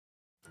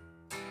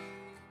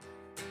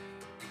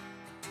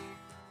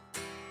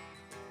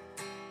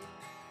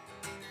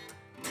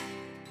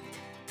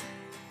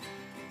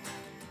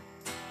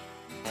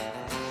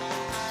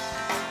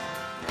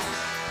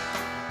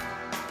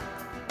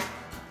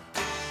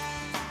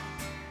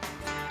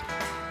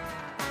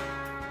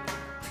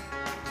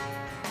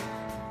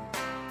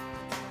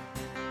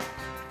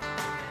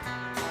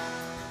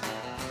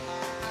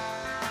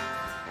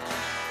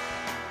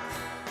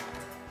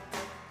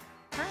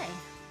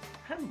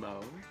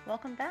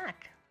Welcome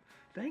back.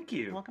 Thank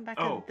you. Welcome back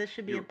to This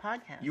Should Be a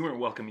Podcast. You weren't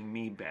welcoming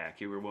me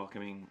back. You were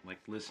welcoming,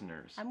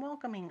 listeners. I'm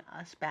welcoming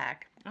us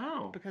back.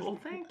 Oh, well,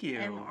 thank you.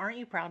 And aren't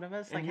you proud of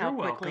us? And you're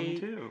welcome,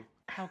 too.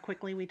 How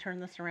quickly we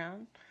turned this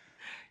around?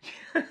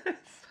 Yes.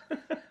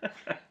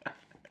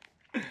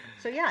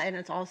 So, yeah, and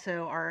it's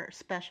also our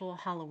special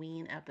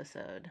Halloween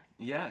episode.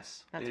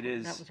 Yes, it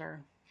is. That was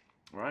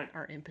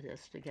our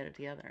impetus to get it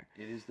together.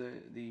 It is the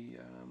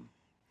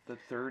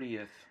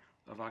 30th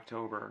of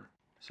October,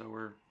 so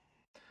we're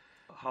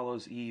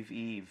Hallows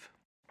Eve.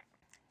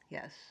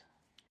 Yes.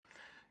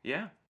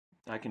 Yeah,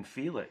 I can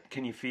feel it.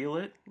 Can you feel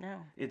it? No.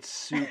 It's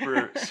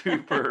super,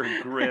 super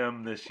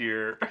grim this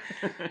year.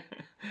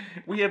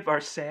 We have our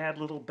sad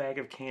little bag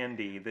of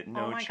candy that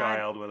no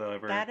child would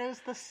ever... That is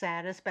the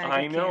saddest bag of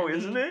candy. I know,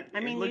 isn't it? I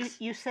mean,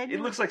 you said...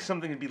 It looks like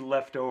something to be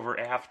left over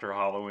after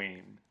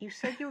Halloween. You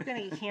said you were going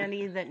to eat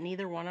candy that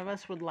neither one of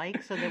us would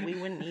like so that we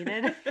wouldn't eat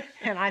it.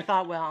 And I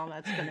thought, well,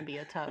 that's going to be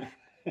a tough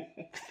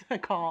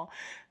call.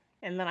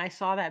 And then I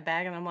saw that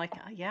bag and I'm like,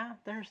 yeah,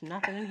 there's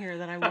nothing in here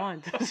that I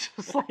want. It's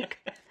just like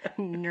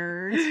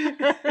nerds.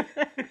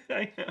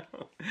 I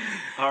know.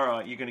 All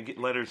right, you're going to get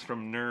letters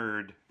from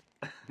nerds.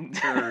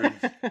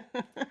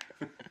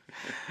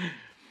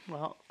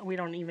 Well, we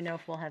don't even know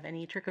if we'll have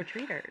any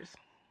trick-or-treaters.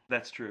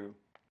 That's true.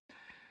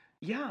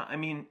 Yeah, I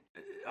mean...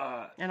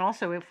 and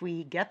also, if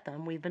we get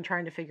them, we've been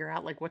trying to figure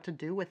out, what to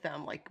do with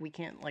them. We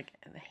can't,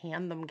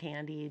 hand them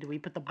candy. Do we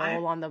put the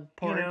bowl on the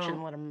porch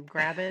and let them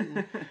grab it?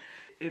 And...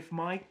 If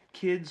my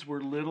kids were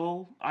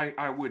little,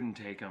 I wouldn't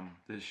take them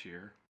this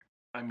year.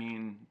 I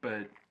mean,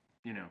 but,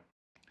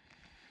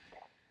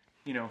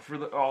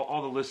 for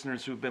all the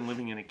listeners who've been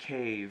living in a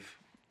cave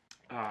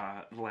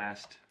the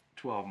last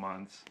 12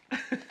 months,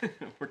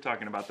 we're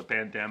talking about the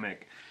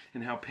pandemic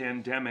and how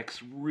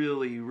pandemics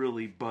really,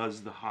 really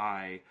buzz the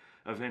high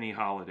of any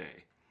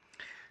holiday.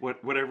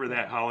 Whatever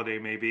that holiday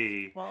may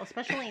be. Well,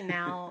 especially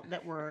now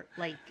that we're,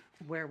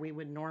 where we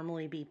would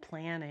normally be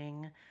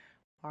planning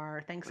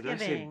our Thanksgiving.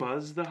 Did I say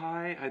buzz the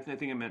high? I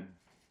think I meant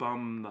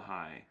bum the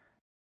high.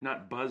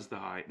 Not buzz the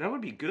high. That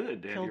would be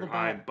good to have your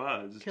high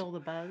buzzed. Kill the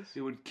buzz?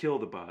 It would kill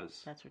the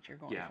buzz. That's what you're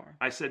going for.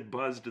 I said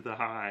buzzed the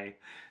high.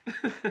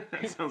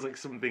 That sounds like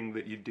something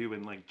that you do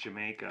in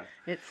Jamaica.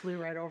 It flew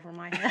right over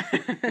my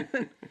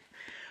head.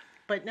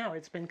 But no,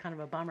 it's been kind of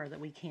a bummer that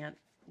we can't,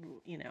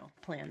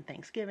 plan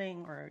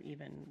Thanksgiving or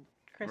even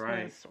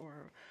Christmas or...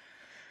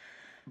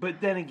 But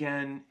then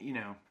again,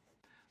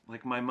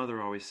 like my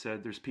mother always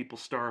said, there's people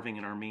starving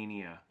in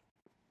Armenia.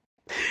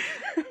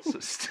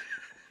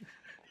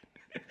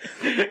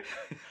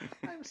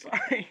 I'm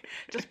sorry.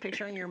 Just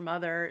picturing your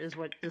mother is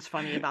what is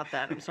funny about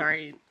that. I'm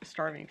sorry,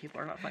 starving people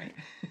are not funny.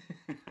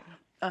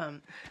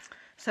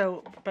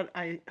 But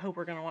I hope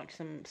we're going to watch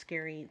some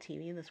scary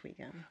TV this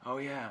weekend. Oh,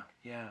 yeah.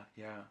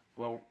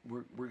 Well,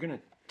 we're going to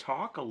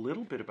talk a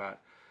little bit about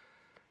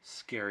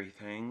scary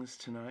things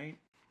tonight.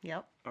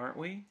 Yep. Aren't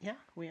we? Yeah,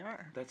 we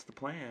are. That's the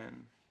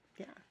plan.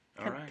 Yeah.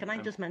 All right. Can I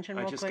just mention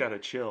real quick? I just got a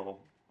chill.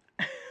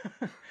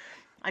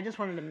 I just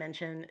wanted to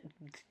mention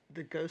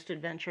the Ghost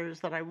Adventures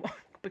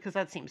because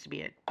that seems to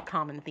be a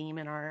common theme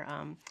in our...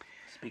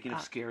 Speaking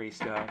of scary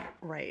stuff.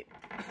 Right.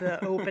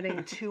 The opening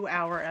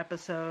 2-hour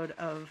episode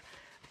of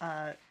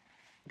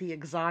The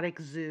Exotic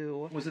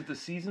Zoo. Was it the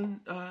season?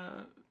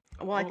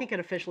 Well, I think it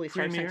officially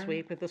starts next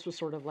week, but this was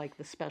sort of like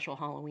the special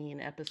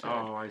Halloween episode.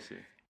 Oh, I see.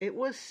 It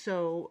was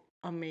so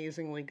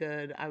amazingly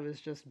good. I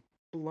was just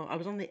I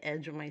was on the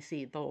edge of my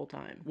seat the whole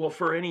time. Well,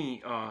 for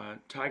any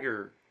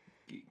Tiger...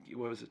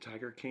 What was it,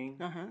 Tiger King?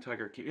 Uh-huh.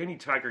 Tiger King. Any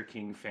Tiger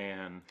King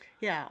fan.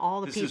 Yeah,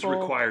 all the people. This is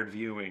required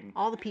viewing.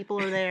 All the people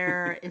are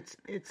there.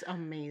 It's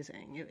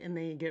amazing, and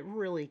they get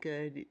really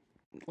good,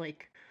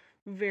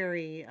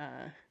 very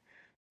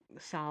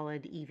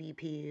solid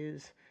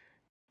EVPs.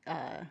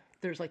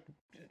 There's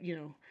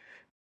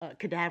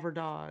cadaver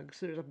dogs.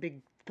 There's a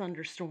big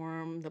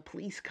thunderstorm. The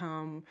police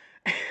come.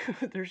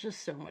 There's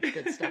just so much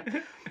good stuff.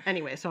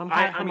 Anyway, so I'm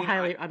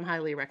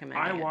highly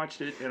recommending it. I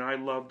watched it and I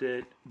loved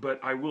it, but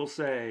I will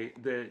say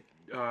that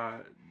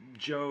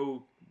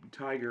Joe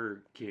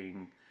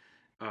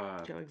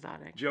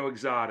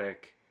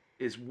Exotic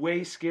is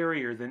way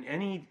scarier than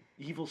any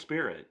evil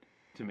spirit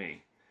to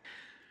me.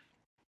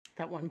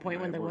 That one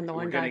point when the we're one guy...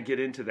 We're going to get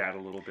into that a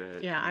little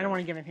bit. Yeah, I don't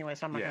want to give anything away,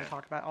 so I'm not going to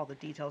talk about all the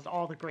details,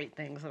 all the great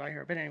things that I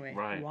heard. But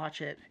anyway,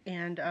 watch it.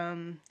 And,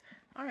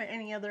 all right,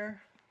 any other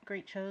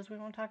great shows we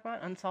want to talk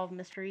about? Unsolved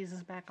Mysteries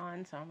is back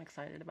on, so I'm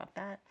excited about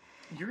that.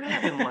 You're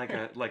having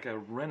like a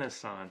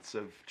renaissance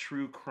of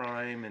true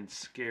crime and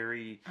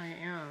scary... I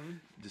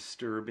am.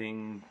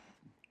 Disturbing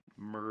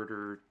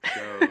murder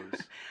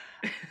shows.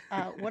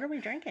 What are we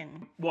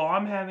drinking? Well,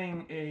 I'm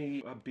having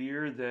a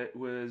beer that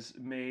was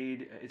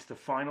made, it's the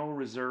final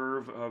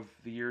reserve of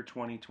the year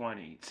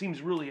 2020. It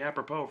seems really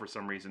apropos for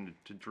some reason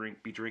to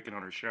be drinking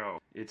on our show.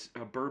 It's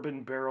a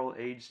bourbon barrel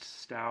aged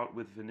stout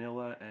with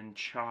vanilla and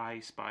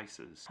chai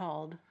spices.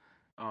 Called?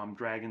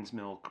 Dragon's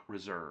Milk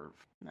Reserve.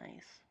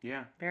 Nice.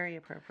 Yeah. Very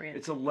appropriate.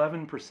 It's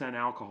 11%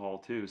 alcohol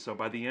too, so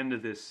by the end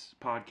of this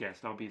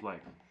podcast I'll be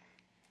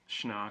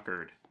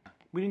schnockered.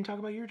 We didn't talk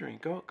about your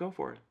drink. Go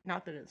for it.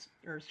 Not that it's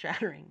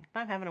earth-shattering.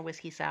 I'm having a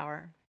whiskey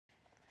sour.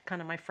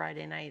 Kind of my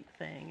Friday night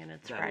thing, and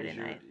it's That Friday is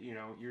your, night. you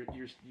know,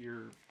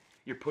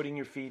 you're putting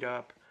your feet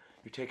up.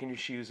 You're taking your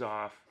shoes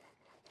off.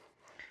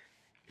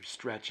 You're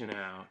stretching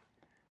out.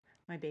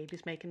 My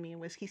baby's making me a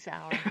whiskey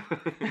sour.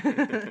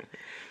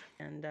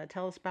 And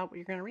tell us about what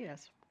you're going to read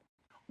us.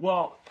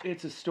 Well,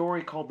 it's a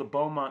story called The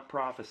Beaumont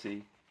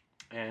Prophecy,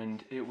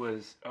 and it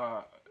was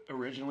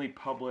originally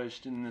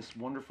published in this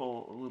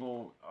wonderful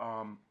little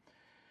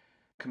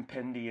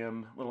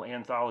compendium, little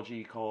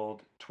anthology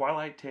called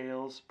Twilight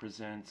Tales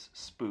Presents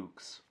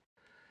Spooks.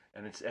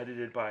 And it's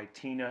edited by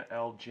Tina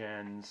L.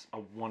 Jens, a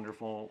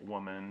wonderful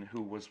woman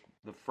who was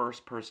the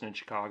first person in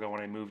Chicago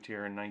when I moved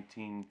here in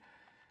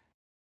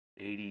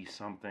 1980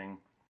 something,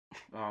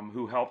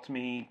 who helped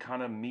me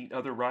kind of meet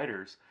other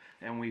writers.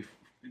 And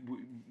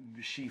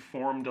she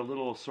formed a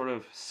little sort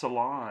of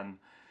salon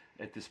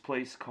at this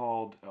place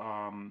called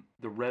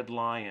the Red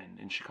Lion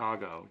in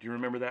Chicago. Do you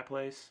remember that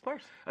place? Of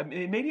course. I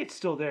mean, maybe it's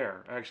still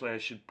there. Actually, I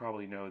should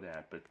probably know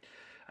that, but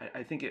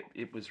I think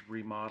it was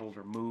remodeled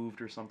or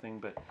moved or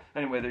something. But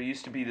anyway, there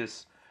used to be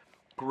this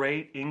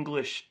great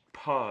English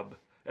pub,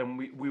 and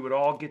we would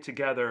all get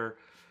together,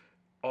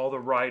 all the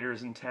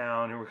writers in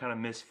town who were kind of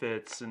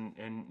misfits, and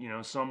you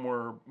know, some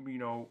were, you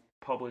know,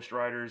 published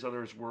writers,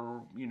 others were,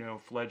 you know,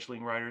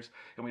 fledgling writers,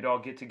 and we'd all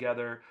get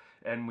together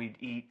and we'd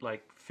eat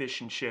like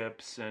fish and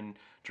chips and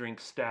drink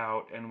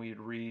stout, and we'd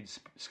read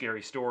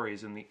scary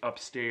stories in the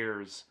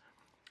upstairs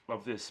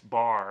of this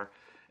bar.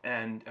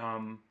 And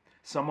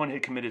someone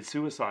had committed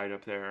suicide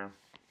up there.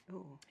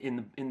 Ooh.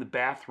 in the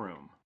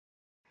bathroom.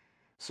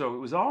 So it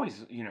was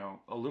always, you know,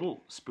 a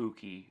little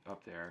spooky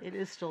up there. It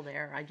is still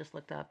there. I just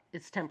looked up.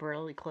 It's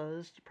temporarily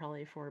closed,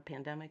 probably for a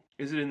pandemic.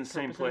 Is it in the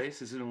same purposes.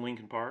 place? Is it in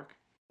Lincoln Park?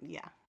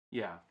 Yeah.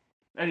 Yeah.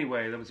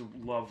 Anyway, that was a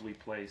lovely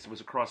place. It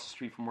was across the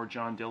street from where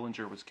John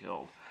Dillinger was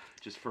killed,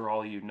 just for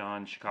all you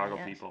non-Chicago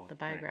Yes, people. the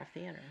Biograph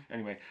Theater.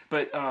 Anyway,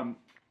 but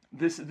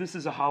this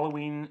is a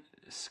Halloween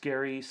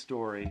scary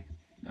story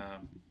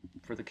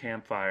for the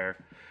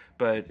campfire,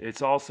 but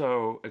it's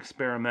also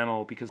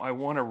experimental because I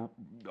want to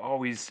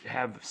always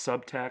have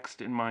subtext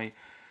in my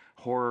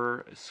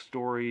horror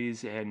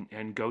stories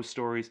and ghost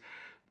stories.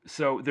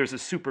 So there's a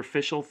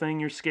superficial thing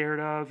you're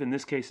scared of. In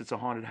this case, it's a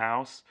haunted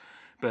house,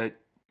 but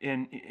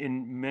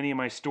in many of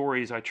my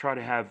stories, I try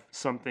to have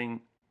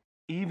something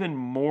even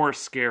more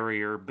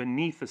scarier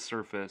beneath the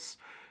surface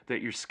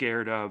that you're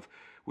scared of,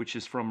 which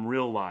is from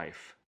real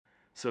life.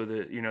 So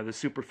the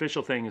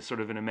superficial thing is sort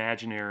of an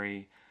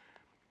imaginary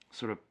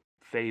sort of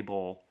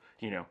fable,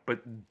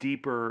 but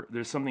deeper.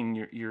 There's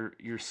something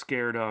you're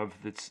scared of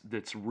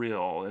that's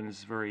real and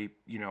is very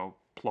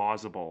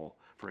plausible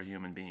for a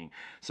human being.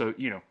 So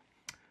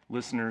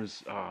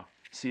listeners,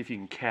 see if you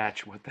can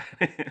catch what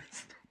that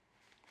is.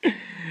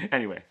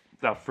 Anyway,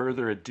 without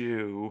further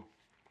ado,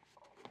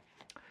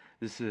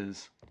 this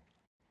is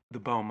the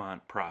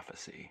Beaumont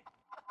Prophecy.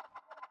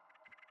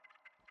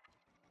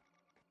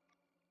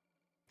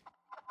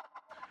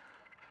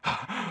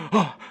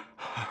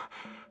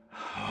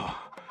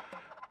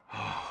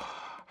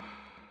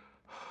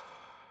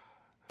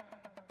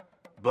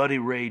 Buddy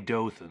Ray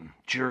Dothan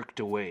jerked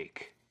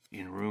awake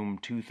in room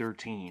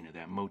 213 of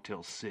that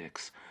Motel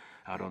 6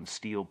 out on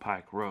Steel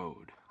Pike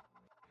Road.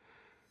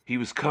 He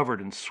was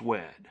covered in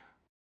sweat.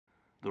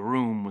 The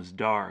room was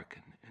dark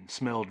and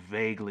smelled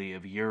vaguely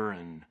of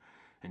urine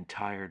and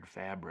tired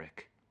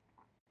fabric.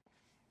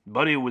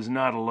 Buddy was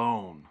not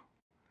alone.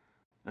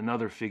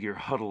 Another figure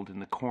huddled in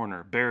the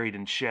corner, buried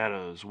in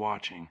shadows,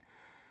 watching.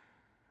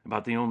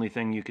 About the only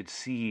thing you could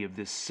see of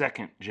this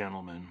second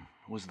gentleman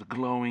was the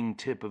glowing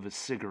tip of a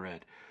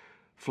cigarette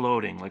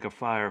floating like a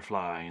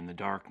firefly in the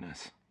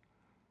darkness.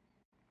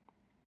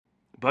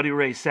 Buddy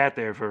Ray sat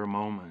there for a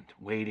moment,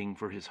 waiting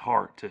for his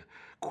heart to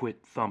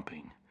quit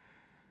thumping.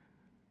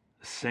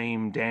 The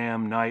same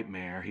damn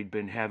nightmare he'd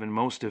been having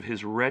most of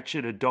his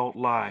wretched adult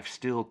life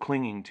still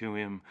clinging to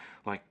him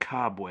like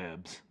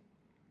cobwebs.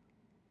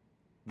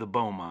 The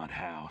Beaumont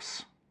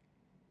house.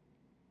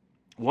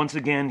 Once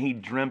again he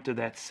dreamt of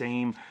that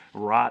same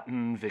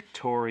rotten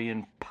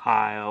Victorian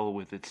pile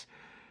with its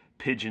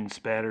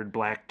pigeon-spattered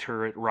black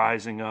turret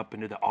rising up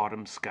into the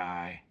autumn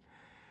sky,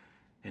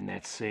 and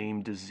that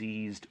same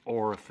diseased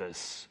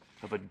orifice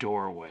of a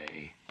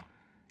doorway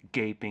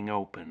gaping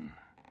open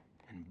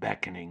and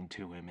beckoning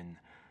to him in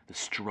the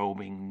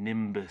strobing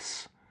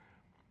nimbus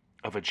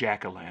of a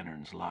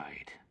jack-o'-lantern's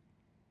light.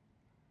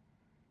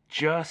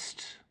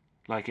 Just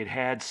like it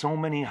had so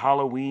many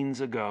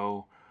Halloweens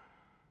ago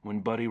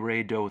when Buddy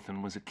Ray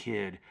Dothan was a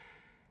kid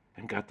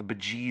and got the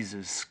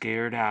bejesus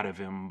scared out of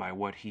him by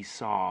what he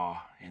saw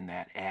in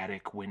that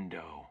attic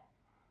window.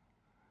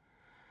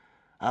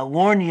 "I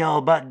warned y'all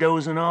about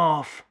dozing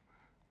off,"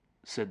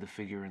 said the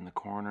figure in the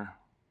corner,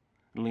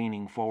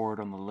 leaning forward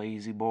on the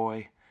lazy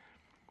boy.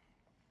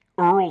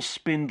 Earl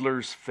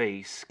Spindler's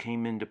face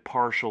came into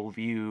partial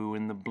view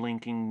in the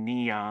blinking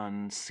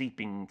neon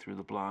seeping through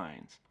the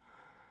blinds.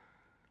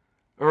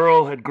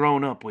 Earl had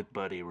grown up with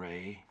Buddy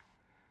Ray,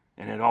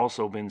 and had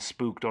also been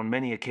spooked on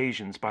many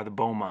occasions by the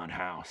Beaumont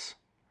house.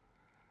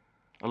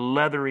 A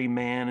leathery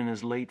man in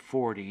his late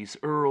 40s,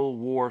 Earl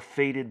wore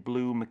faded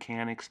blue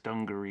mechanic's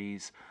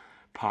dungarees,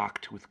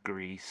 pocked with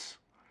grease.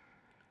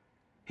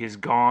 His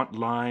gaunt,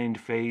 lined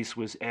face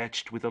was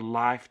etched with a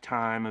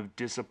lifetime of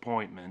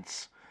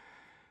disappointments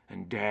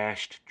and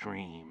dashed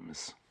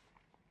dreams.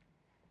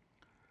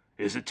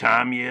 "Is it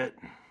time yet?"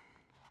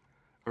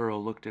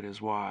 Earl looked at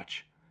his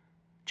watch.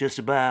 "Just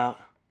about.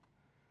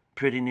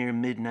 Pretty near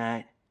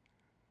midnight.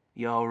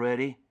 Y'all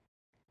ready?"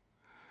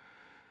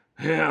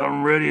 "Yeah,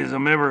 I'm ready as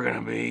I'm ever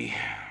gonna be,"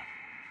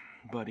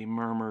 Buddy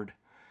murmured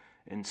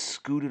and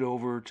scooted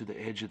over to the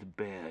edge of the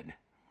bed.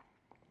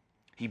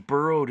 He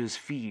burrowed his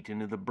feet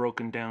into the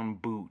broken-down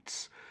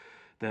boots,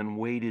 then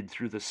waded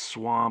through the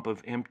swamp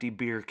of empty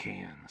beer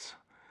cans.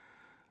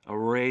 A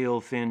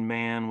rail-thin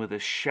man with a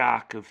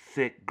shock of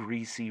thick,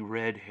 greasy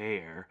red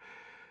hair,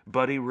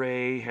 Buddy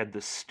Ray had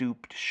the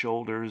stooped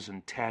shoulders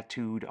and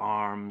tattooed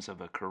arms of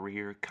a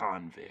career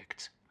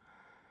convict.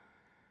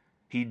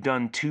 He'd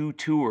done 2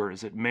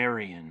 tours at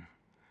Marion,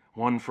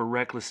 one for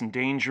reckless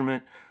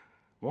endangerment,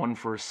 one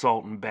for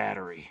assault and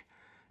battery,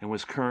 and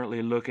was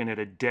currently looking at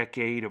a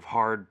decade of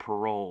hard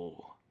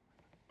parole.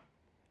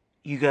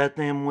 "You got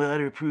them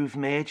waterproof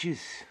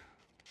matches?"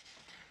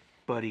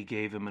 Buddy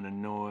gave him an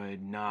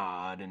annoyed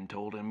nod and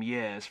told him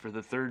yes for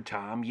the 3rd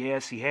time.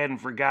 Yes, he hadn't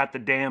forgot the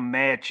damn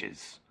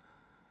matches.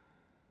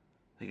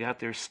 They got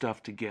their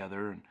stuff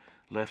together and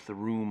left the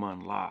room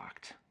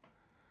unlocked.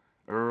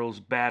 Earl's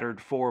battered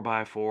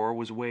 4x4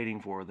 was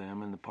waiting for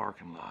them in the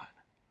parking lot.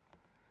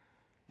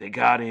 They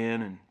got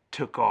in and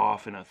took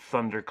off in a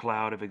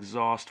thundercloud of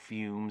exhaust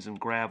fumes and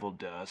gravel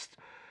dust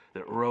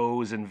that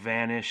rose and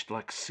vanished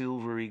like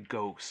silvery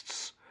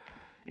ghosts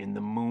in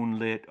the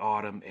moonlit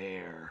autumn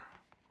air.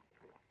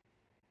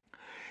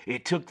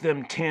 It took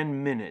them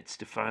 10 minutes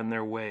to find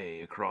their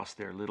way across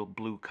their little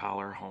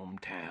blue-collar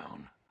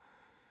hometown.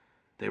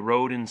 They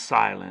rode in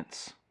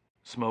silence,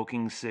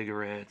 smoking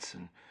cigarettes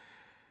and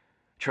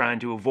trying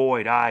to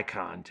avoid eye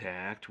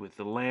contact with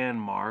the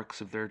landmarks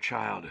of their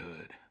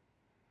childhood.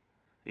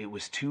 It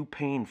was too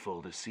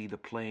painful to see the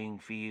playing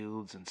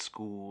fields and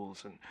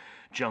schools and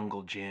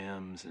jungle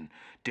gyms and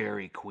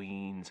Dairy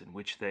Queens in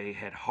which they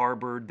had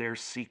harbored their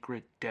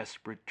secret,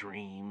 desperate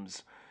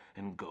dreams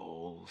and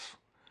goals.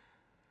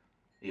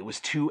 It was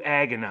too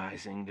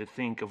agonizing to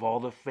think of all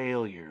the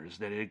failures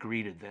that had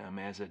greeted them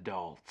as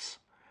adults.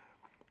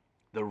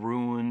 The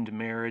ruined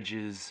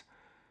marriages,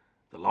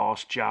 the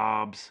lost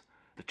jobs,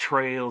 the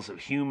trails of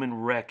human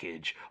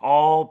wreckage,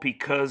 all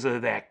because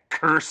of that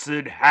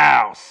cursed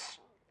house.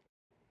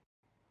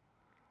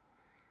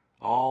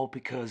 All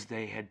because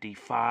they had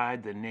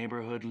defied the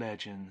neighborhood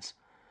legends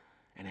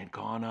and had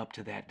gone up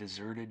to that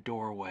deserted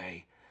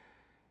doorway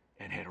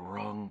and had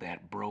rung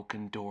that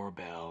broken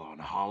doorbell on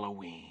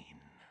Halloween.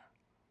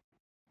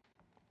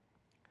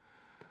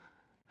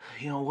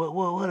 You know,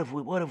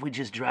 what if we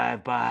just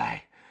drive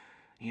by?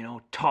 You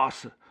know,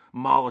 toss a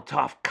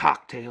Molotov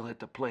cocktail at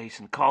the place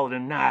and call it a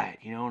night,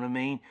 you know what I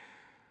mean?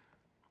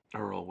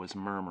 Earl was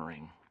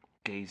murmuring,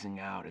 gazing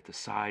out at the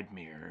side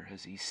mirror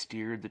as he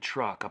steered the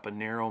truck up a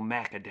narrow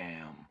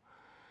macadam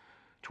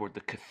toward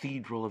the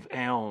cathedral of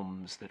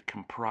elms that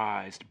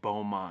comprised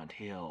Beaumont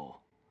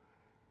Hill.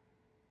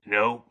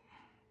 "Nope,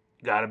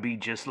 gotta be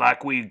just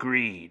like we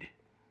agreed,"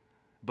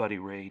 Buddy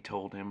Ray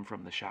told him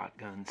from the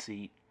shotgun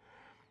seat,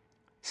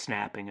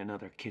 snapping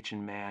another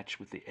kitchen match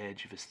with the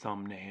edge of his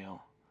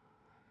thumbnail.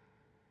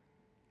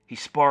 He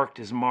sparked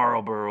his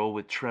Marlboro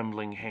with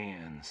trembling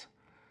hands.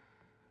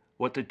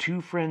 What the 2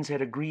 friends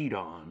had agreed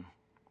on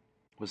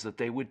was that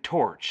they would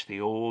torch the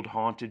old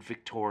haunted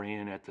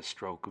Victorian at the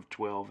stroke of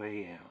 12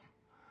 a.m.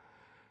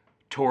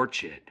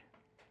 Torch it,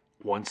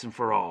 once and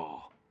for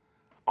all,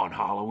 on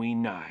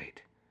Halloween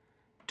night.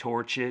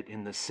 Torch it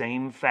in the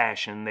same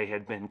fashion they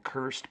had been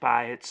cursed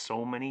by it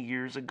so many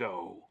years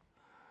ago,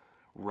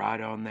 right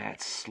on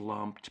that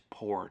slumped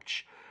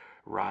porch,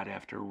 right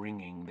after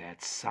ringing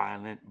that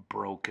silent,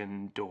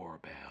 broken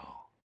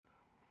doorbell.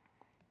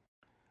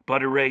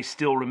 Buddy Ray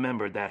still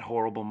remembered that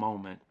horrible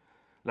moment,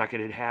 like it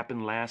had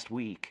happened last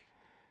week.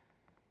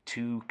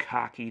 2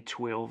 cocky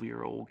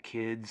 12-year-old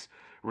kids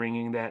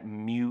ringing that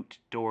mute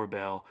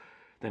doorbell,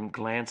 then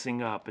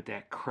glancing up at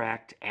that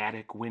cracked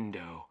attic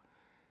window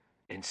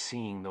and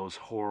seeing those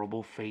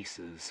horrible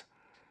faces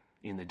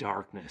in the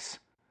darkness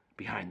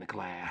behind the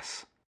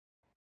glass.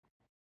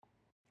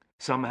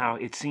 Somehow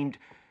it seemed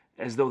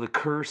as though the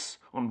curse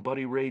on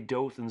Buddy Ray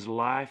Dothan's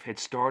life had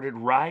started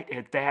right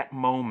at that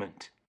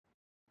moment.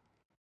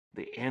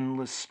 The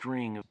endless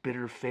string of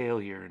bitter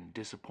failure and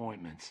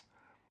disappointments.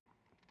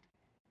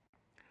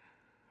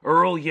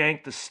 Earl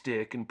yanked the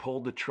stick and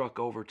pulled the truck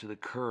over to the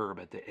curb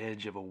at the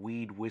edge of a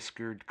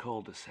weed-whiskered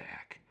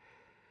cul-de-sac.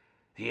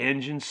 The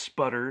engine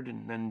sputtered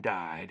and then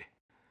died,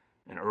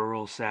 and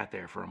Earl sat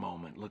there for a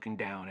moment, looking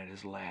down at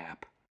his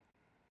lap.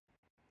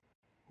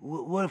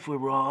 What if we're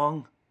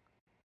wrong?"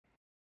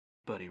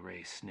 Buddy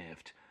Ray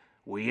sniffed.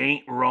 "We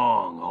ain't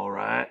wrong, all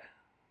right?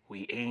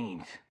 We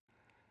ain't.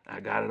 I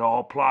got it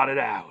all plotted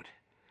out.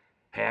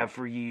 Have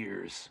for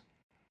years."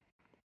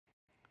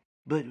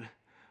 "But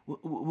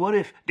What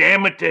if...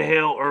 Damn it to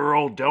hell,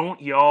 Earl,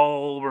 don't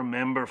y'all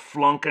remember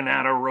flunking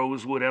out of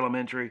Rosewood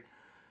Elementary?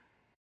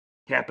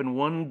 Happened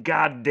one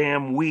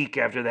goddamn week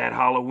after that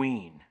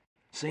Halloween.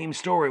 Same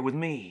story with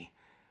me.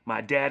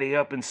 My daddy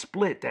up and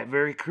split that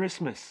very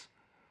Christmas.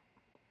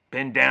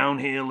 Been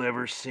downhill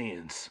ever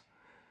since.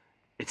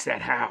 It's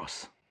that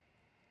house.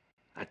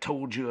 I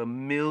told you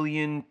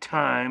 1,000,000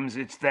 times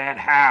it's that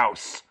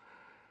house.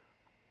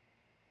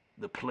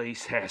 The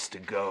place has to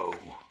go.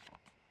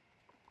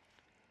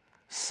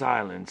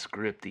 Silence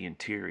gripped the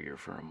interior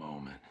for a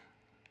moment.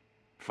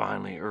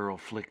 Finally, Earl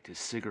flicked his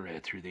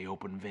cigarette through the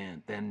open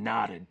vent, then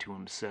nodded to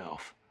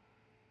himself.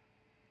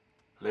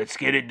 Let's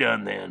get it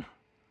done, then.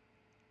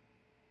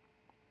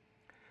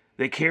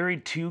 They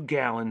carried 2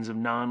 gallons of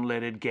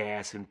non-leaded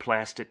gas in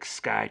plastic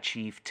Sky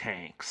Chief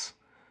tanks,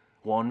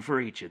 one for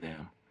each of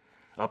them,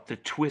 up the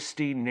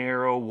twisty,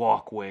 narrow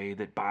walkway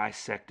that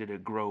bisected a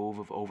grove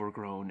of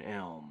overgrown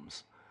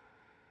elms.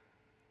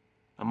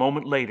 A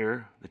moment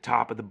later, the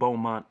top of the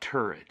Beaumont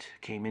turret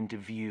came into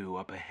view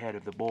up ahead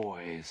of the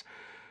boys,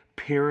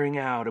 peering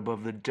out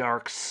above the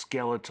dark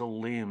skeletal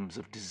limbs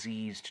of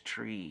diseased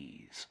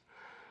trees.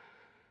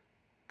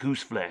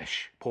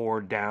 Gooseflesh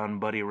poured down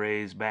Buddy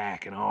Ray's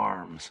back and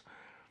arms.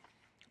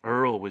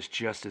 Earl was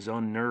just as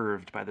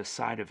unnerved by the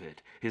sight of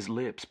it, his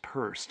lips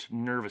pursed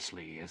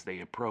nervously as they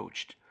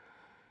approached.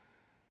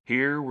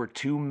 Here were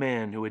 2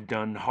 men who had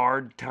done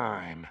hard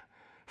time,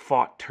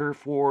 fought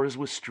turf wars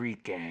with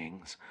street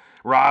gangs,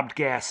 robbed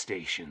gas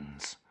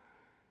stations,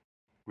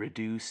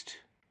 reduced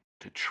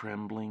to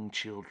trembling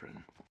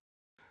children.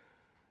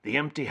 The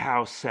empty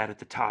house sat at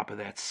the top of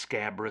that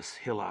scabrous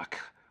hillock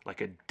like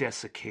a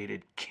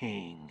desiccated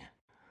king,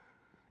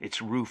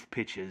 its roof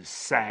pitches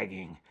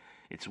sagging,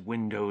 its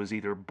windows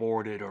either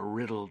boarded or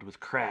riddled with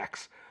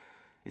cracks,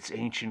 its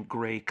ancient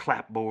gray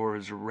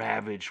clapboards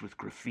ravaged with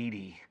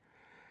graffiti.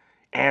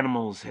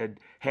 Animals had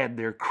had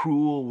their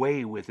cruel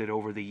way with it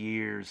over the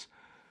years,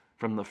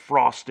 from the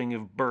frosting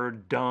of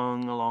bird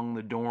dung along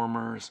the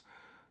dormers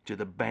to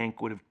the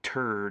banquet of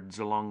turds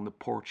along the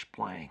porch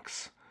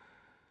planks.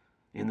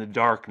 In the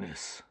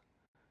darkness,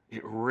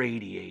 it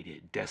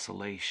radiated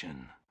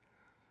desolation,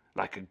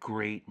 like a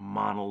great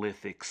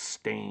monolithic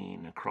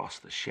stain across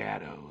the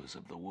shadows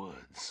of the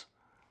woods.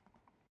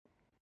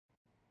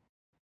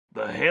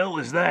 "The hell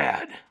is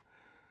that?"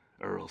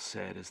 Earl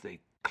said as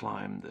they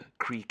climbed the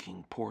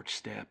creaking porch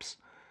steps,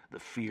 the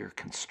fear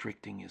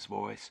constricting his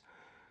voice.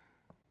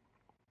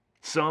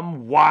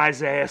 "Some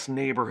wise-ass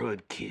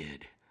neighborhood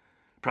kid.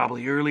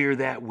 Probably earlier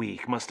that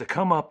week. Must have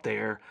come up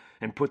there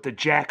and put the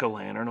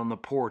jack-o'-lantern on the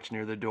porch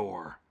near the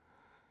door.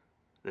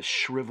 The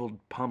shriveled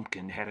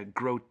pumpkin had a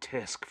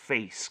grotesque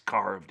face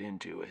carved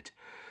into it,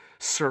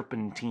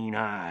 serpentine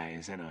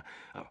eyes, and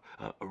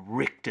a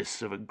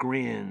rictus of a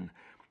grin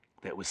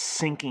that was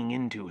sinking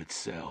into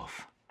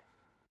itself.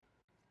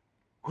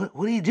 What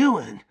are you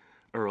doing?"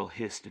 Earl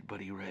hissed at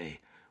Buddy Ray.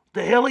 "What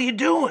the hell are you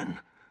doing?"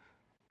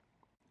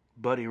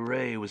 Buddy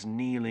Ray was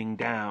kneeling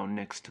down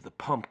next to the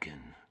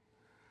pumpkin,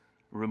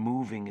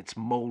 removing its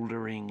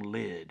moldering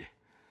lid.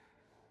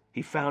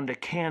 He found a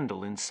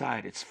candle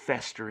inside its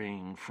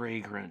festering,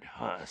 fragrant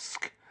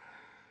husk.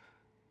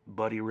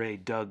 Buddy Ray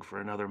dug for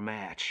another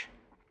match,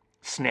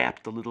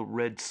 snapped the little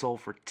red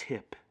sulfur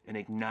tip, and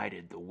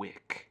ignited the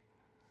wick.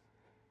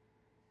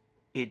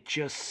 It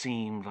just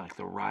seemed like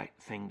the right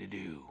thing to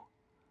do.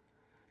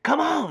 "Come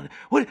on!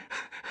 What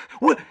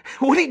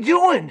are you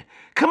doing?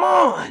 Come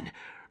on!"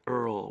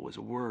 Earl was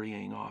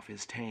worrying off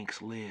his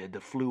tank's lid,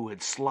 the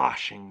fluid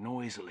sloshing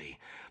noisily.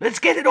 "Let's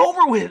get it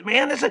over with,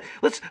 man!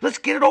 Let's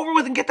get it over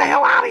with and get the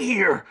hell out of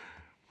here!"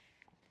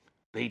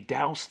 They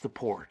doused the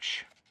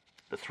porch,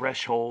 the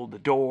threshold, the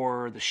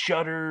door, the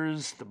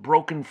shutters, the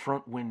broken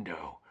front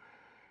window.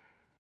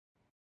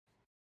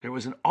 There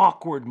was an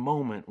awkward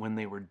moment when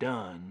they were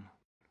done,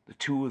 the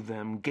 2 of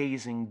them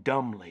gazing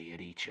dumbly at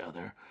each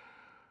other,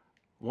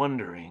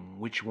 wondering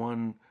which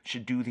one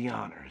should do the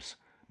honors.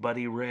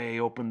 Buddy Ray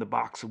opened the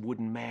box of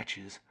wooden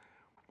matches,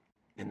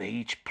 and they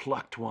each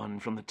plucked one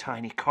from the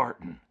tiny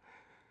carton.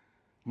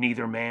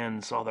 Neither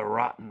man saw the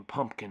rotten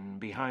pumpkin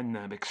behind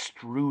them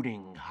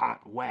extruding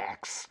hot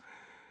wax,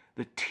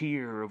 the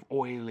tear of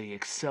oily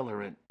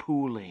accelerant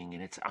pooling in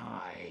its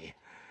eye,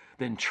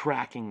 then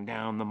tracking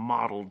down the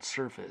mottled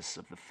surface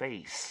of the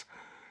face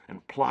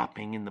and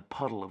plopping in the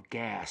puddle of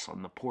gas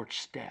on the porch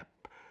step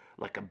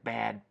like a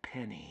bad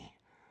penny.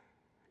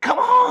 "Come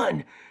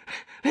on!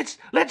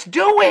 Let's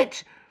do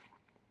it!"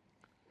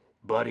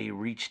 Buddy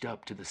reached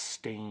up to the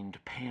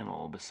stained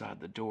panel beside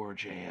the door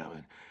jamb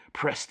and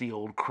pressed the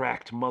old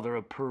cracked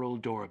mother-of-pearl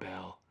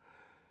doorbell.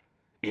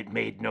 It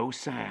made no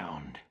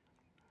sound.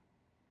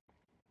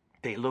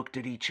 They looked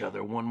at each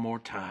other one more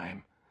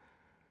time,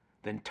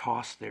 then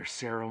tossed their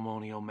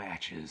ceremonial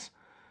matches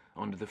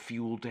onto the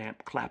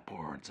fuel-damp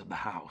clapboards of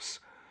the house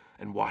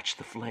and watched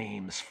the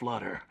flames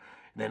flutter,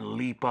 then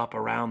leap up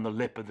around the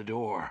lip of the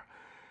door.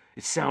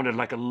 It sounded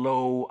like a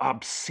low,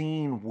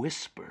 obscene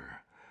whisper.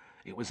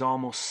 It was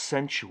almost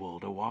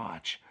sensual to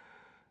watch.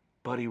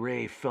 Buddy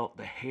Ray felt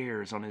the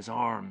hairs on his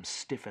arms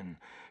stiffen,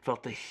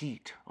 felt the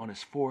heat on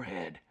his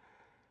forehead.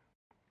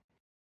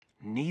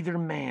 Neither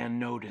man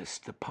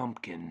noticed the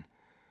pumpkin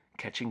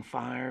catching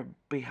fire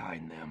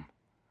behind them,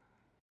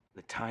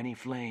 the tiny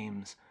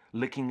flames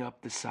licking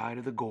up the side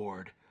of the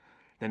gourd,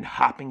 then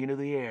hopping into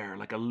the air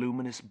like a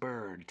luminous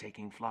bird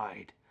taking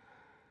flight.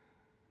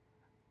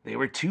 They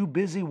were too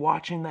busy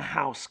watching the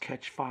house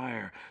catch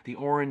fire, the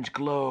orange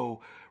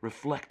glow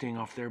reflecting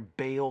off their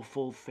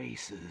baleful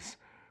faces.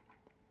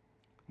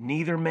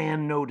 Neither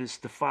man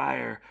noticed the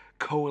fire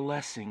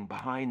coalescing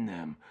behind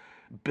them,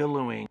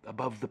 billowing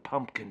above the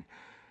pumpkin,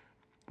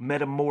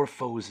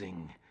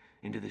 metamorphosing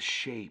into the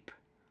shape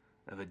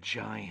of a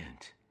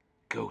giant,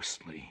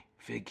 ghostly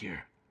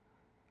figure.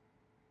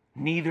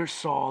 Neither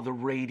saw the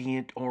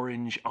radiant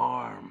orange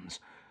arms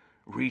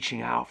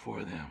reaching out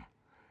for them,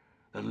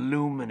 the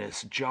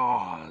luminous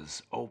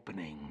jaws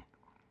opening.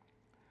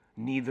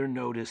 Neither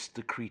noticed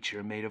the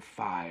creature made of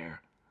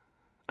fire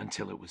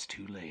until it was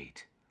too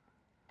late.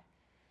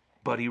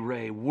 Buddy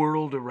Ray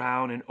whirled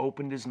around and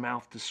opened his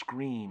mouth to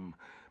scream,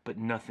 but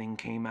nothing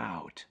came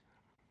out.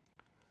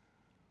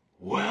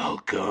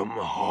 "Welcome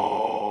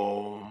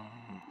home,"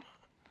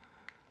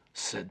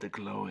 said the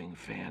glowing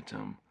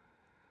phantom.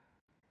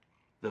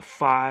 The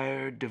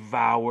fire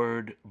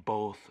devoured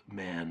both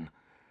men,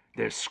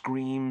 their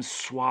screams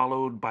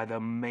swallowed by the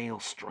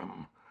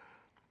maelstrom.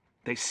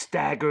 They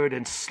staggered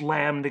and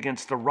slammed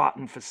against the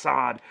rotten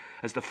facade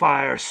as the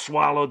fire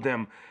swallowed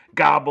them,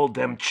 gobbled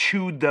them,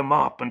 chewed them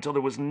up until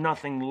there was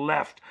nothing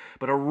left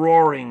but a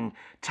roaring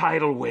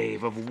tidal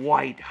wave of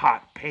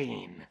white-hot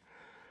pain.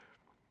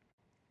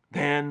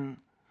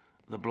 Then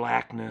the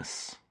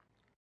blackness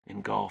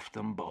engulfed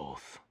them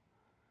both,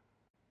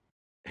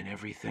 and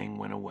everything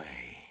went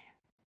away.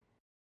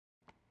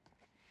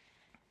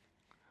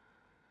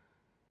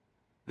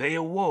 They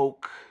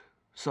awoke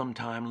some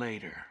time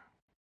later.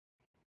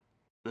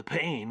 The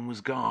pain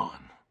was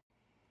gone.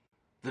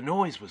 The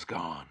noise was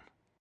gone.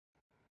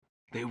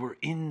 They were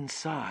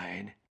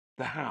inside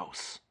the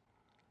house.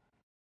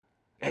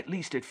 At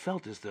least it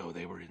felt as though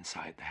they were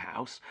inside the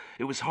house.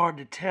 It was hard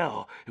to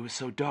tell. It was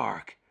so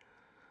dark.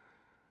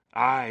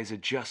 Eyes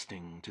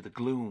adjusting to the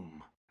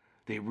gloom,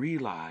 they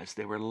realized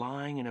they were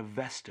lying in a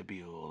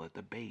vestibule at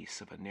the base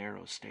of a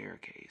narrow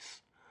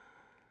staircase.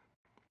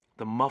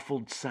 The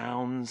muffled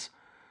sounds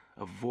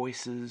of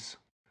voices,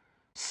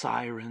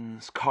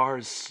 sirens,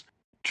 cars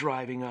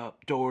driving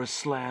up, doors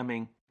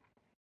slamming,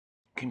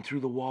 came through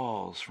the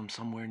walls from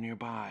somewhere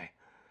nearby.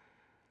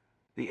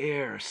 The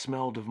air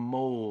smelled of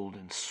mold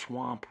and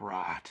swamp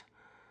rot.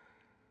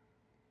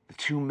 The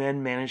two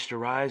men managed to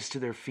rise to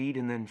their feet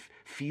and then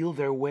feel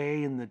their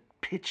way in the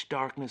pitch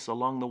darkness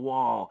along the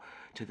wall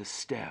to the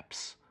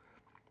steps.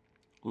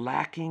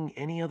 Lacking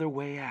any other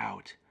way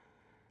out,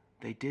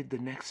 they did the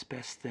next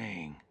best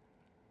thing.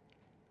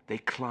 They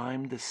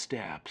climbed the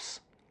steps.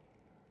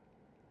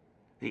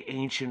 The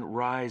ancient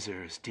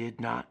risers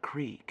did not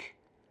creak.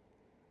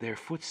 Their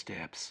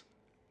footsteps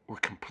were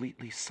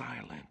completely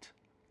silent.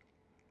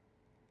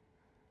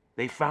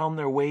 They found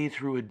their way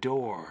through a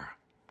door.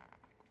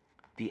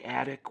 The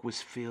attic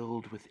was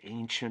filled with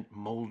ancient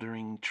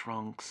moldering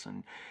trunks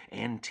and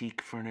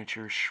antique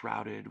furniture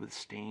shrouded with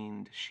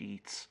stained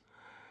sheets.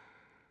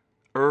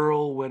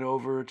 Earl went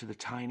over to the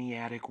tiny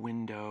attic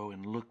window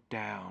and looked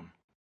down.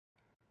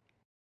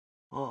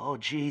 "Oh,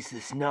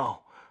 Jesus,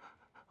 no.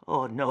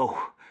 Oh,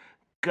 no.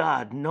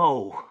 God,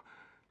 no."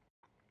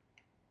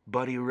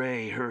 Buddy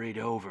Ray hurried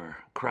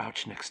over,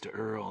 crouched next to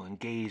Earl, and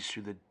gazed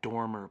through the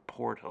dormer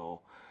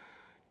porthole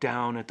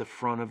down at the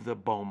front of the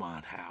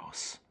Beaumont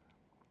house.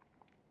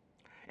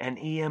 An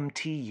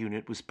EMT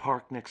unit was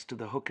parked next to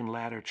the hook and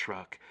ladder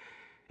truck,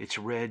 its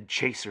red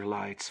chaser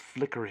lights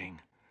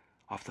flickering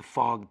off the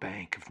fog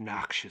bank of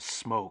noxious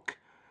smoke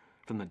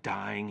from the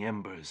dying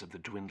embers of the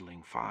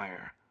dwindling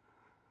fire.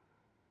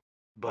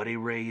 Buddy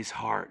Ray's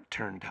heart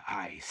turned to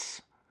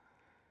ice,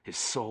 his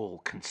soul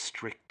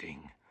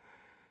constricting,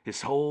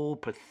 his whole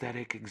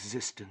pathetic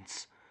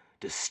existence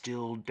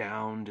distilled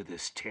down to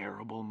this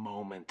terrible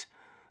moment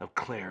of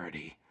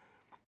clarity,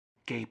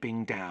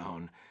 gaping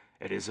down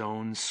at his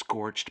own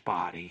scorched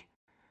body,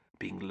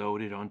 being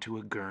loaded onto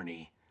a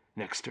gurney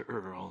next to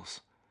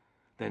Earl's,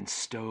 then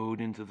stowed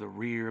into the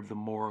rear of the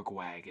morgue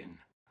wagon.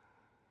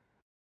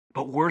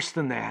 But worse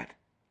than that,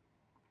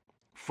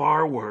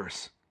 far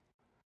worse,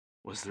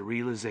 was the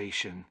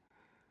realization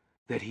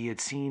that he had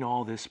seen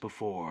all this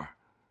before,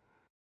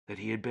 that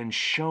he had been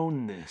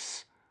shown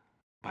this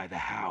by the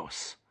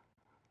house.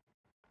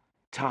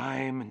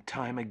 Time and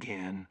time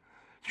again,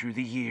 through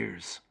the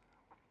years,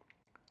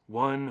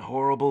 one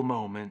horrible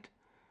moment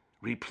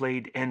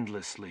replayed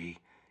endlessly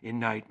in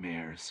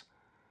nightmares,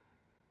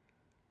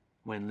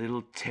 when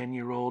little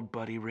 10-year-old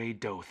Buddy Ray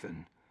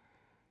Dothan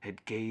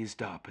had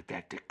gazed up at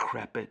that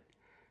decrepit,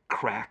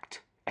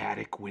 cracked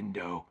attic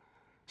window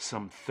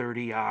some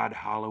 30-odd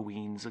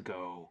Halloweens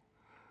ago,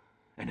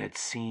 and had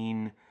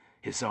seen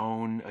his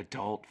own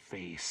adult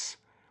face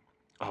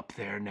up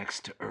there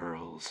next to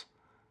Earl's,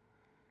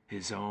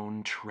 his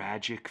own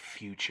tragic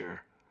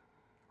future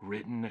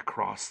written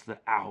across the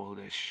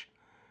owlish,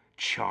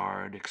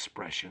 charred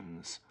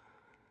expressions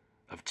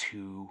of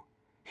two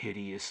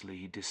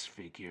hideously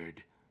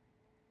disfigured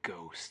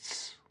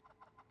ghosts.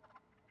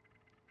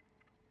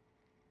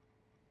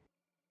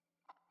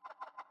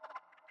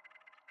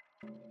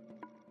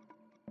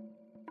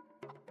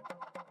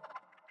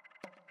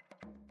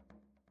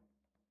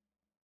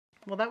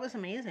 Well, that was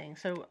amazing.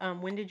 So,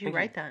 when did you Thank you.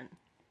 write that?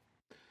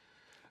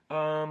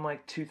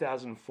 Like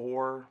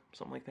 2004,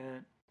 something like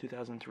that,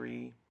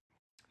 2003.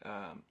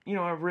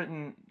 I've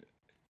written,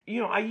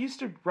 I used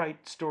to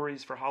write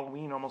stories for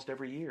Halloween almost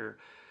every year.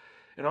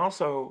 And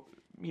also,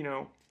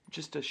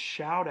 just a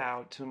shout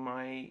out to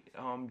my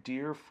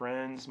dear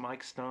friends,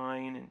 Mike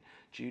Stein and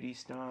Judy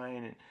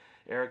Stein and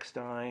Eric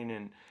Stein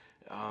and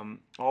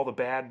all the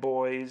bad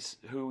boys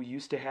who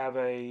used to have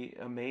a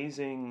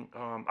amazing,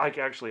 I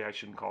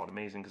shouldn't call it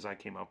amazing because I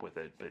came up with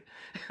it, but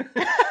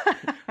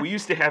we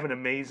used to have an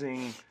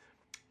amazing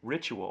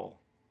ritual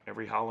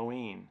every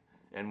Halloween,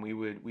 and we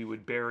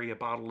would bury a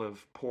bottle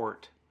of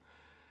port.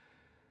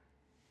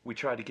 We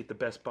tried to get the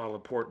best bottle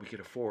of port we could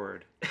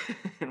afford,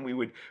 and we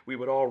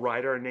would all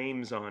write our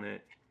names on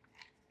it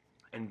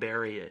and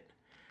bury it.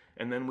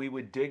 And then we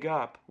would dig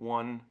up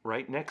one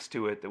right next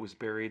to it that was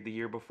buried the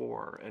year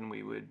before, and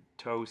we would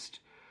toast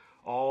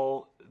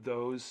all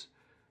those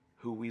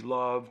who we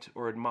loved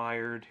or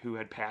admired who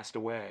had passed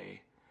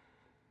away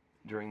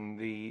during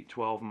the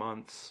 12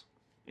 months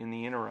in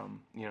the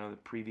interim, the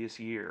previous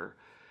year.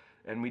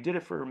 And we did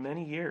it for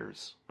many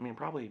years. I mean,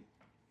 probably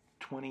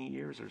 20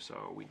 years or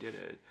so we did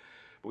it.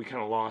 But we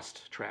kind of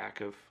lost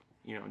track of,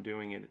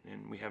 doing it,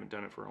 and we haven't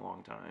done it for a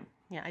long time.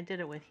 Yeah, I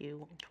did it with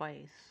you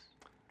twice.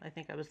 I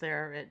think I was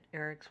there at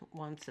Eric's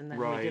once, and then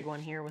Right. we did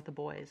one here with the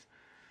boys.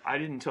 I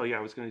didn't tell you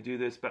I was going to do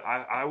this, but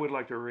I would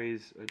like to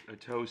raise a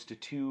toast to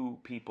two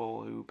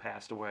people who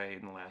passed away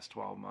in the last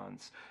 12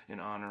 months in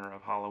honor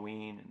of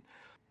Halloween. And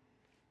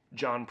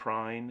John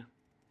Prine,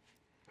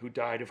 who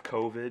died of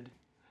COVID,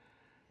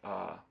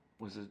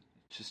 was a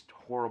just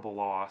horrible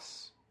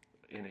loss.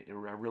 And I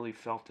really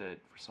felt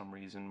it for some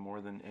reason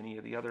more than any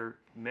of the other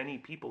many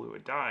people who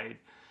had died,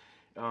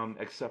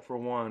 except for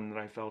one that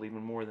I felt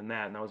even more than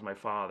that, and that was my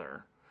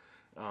father.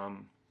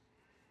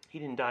 He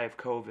didn't die of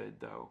COVID,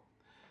 though.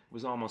 It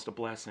was almost a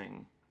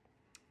blessing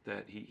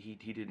that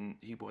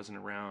he wasn't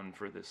around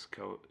for this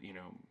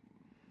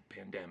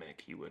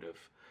pandemic. He would have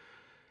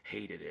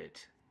hated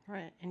it.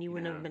 Right, and you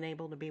wouldn't have been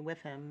able to be with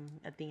him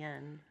at the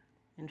end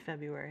in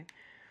February.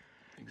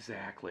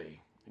 Exactly.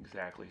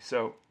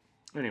 So,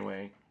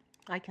 anyway.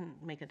 I can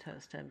make a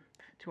toast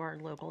to our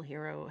local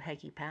hero,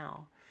 Hecky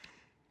Powell.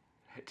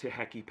 To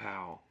Hecky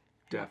Powell,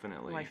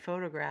 definitely. Who I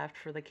photographed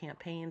for the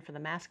campaign, for the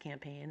mask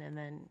campaign, and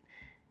then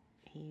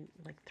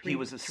he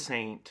was a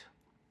saint,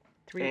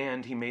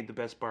 and he made the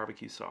best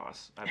barbecue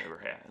sauce I've ever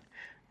had.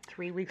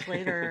 3 weeks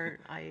later,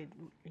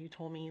 you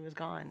told me he was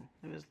gone.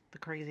 It was the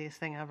craziest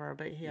thing ever,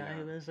 but he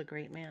was a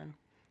great man.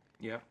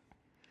 Yep.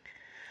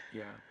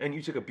 Yeah, and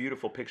you took a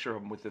beautiful picture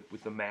of him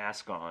with the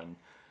mask on.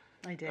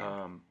 I did.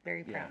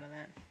 Very proud of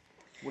that.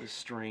 What a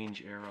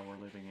strange era we're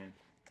living in.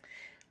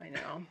 I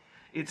know.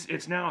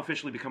 It's now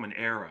officially become an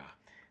era.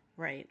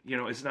 Right.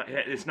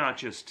 It's not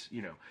just,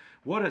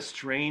 what a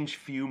strange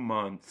few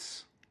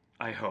months,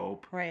 I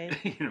hope. Right.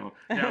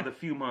 Now the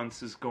few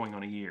months is going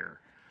on a year.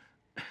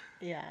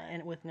 Yeah,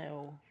 and with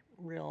no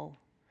real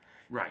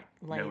light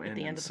at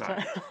the end of the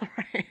tunnel.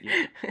 Right.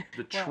 Yeah.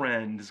 The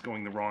trend is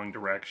going the wrong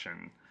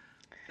direction.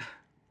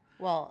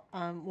 Well,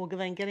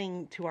 then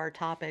getting to our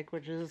topic,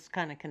 which is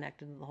kind of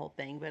connected to the whole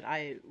thing, but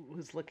I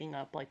was looking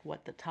up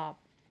what the top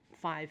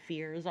 5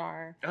 fears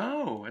are.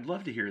 Oh, I'd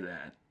love to hear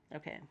that.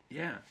 Okay.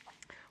 Yeah.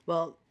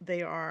 Well,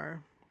 they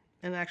are,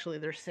 and actually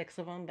there's 6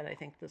 of them, but I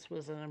think this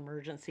was an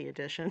emergency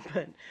edition.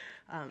 But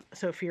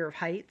so fear of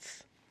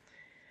heights,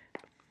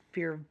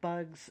 fear of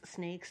bugs,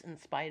 snakes, and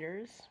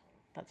spiders.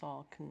 That's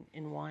all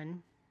in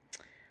one.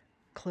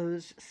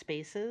 Closed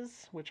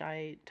spaces, which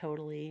I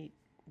totally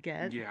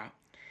get. Yeah.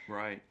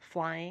 Right.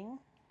 Flying,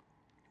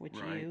 which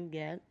you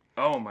get.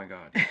 Oh my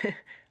God.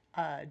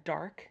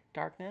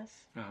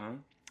 Darkness,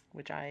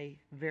 which I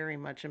very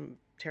much am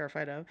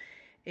terrified of.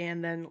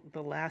 And then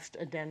the last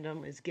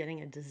addendum is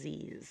getting a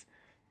disease,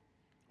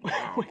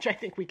 which I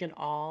think we can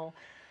all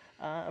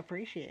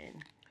appreciate.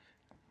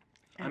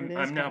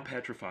 I'm now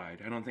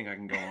petrified. I don't think I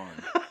can go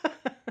on.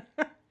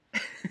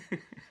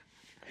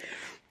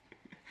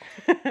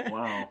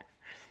 Wow.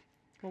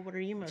 Well, what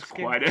are you most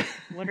scared?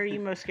 What are you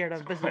most scared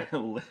of? Quite a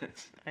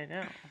list. I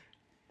know.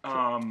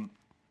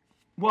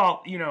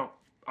 Well,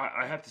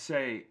 I have to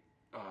say.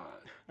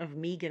 Of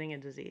me getting a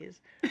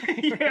disease.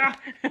 Yeah.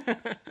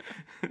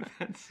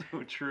 That's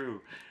so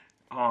true.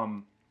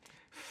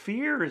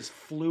 Fear is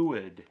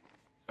fluid.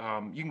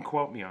 You can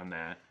quote me on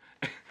that.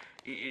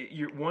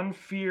 One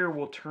fear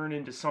will turn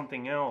into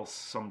something else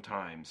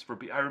sometimes.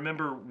 I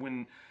remember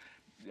when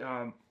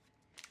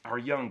our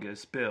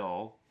youngest,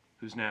 Bill,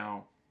 who's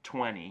now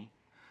 20.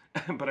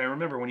 But I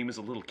remember when he was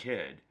a little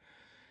kid,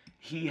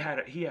 he had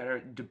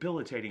a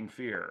debilitating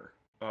fear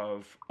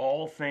of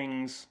all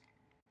things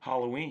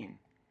Halloween.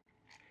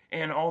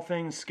 and all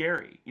things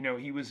scary. You know,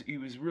 he was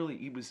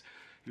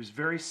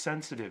very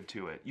sensitive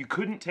to it. You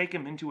couldn't take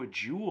him into a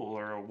Jewel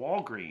or a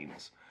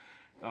Walgreens,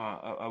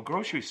 a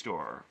grocery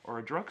store or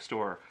a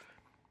drugstore,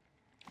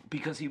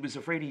 because he was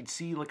afraid he'd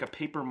see like a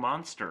paper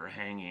monster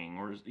hanging,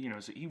 or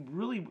so he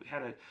really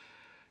had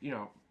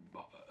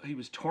he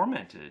was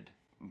tormented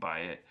by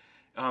it.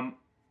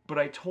 But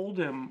I told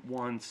him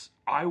once,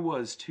 I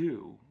was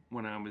too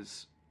when I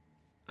was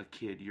a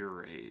kid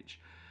your age.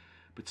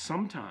 But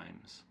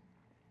sometimes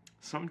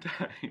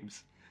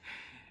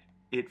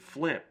it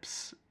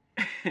flips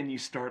and you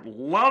start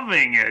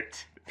loving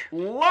it.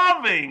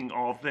 Loving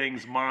all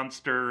things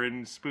monster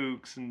and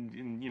spooks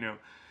and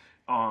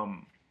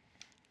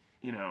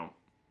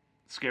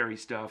scary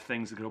stuff,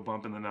 things that go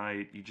bump in the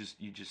night. You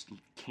just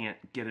can't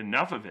get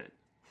enough of it.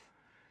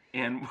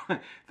 And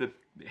the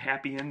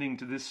happy ending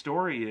to this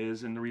story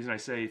is, and the reason I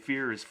say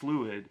fear is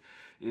fluid,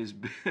 is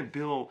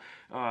Bill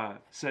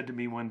said to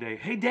me one day,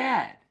 "Hey,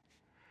 Dad,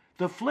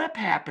 the flip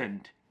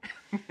happened."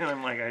 And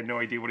I'm like, I had no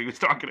idea what he was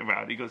talking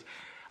about. He goes,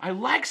 "I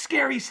like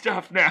scary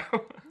stuff now."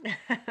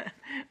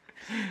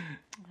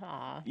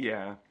 Aw.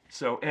 Yeah.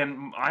 So,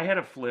 and I had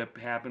a flip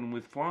happen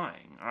with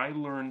flying. I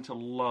learned to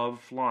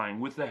love flying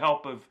with the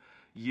help of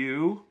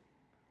you,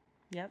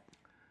 Yep.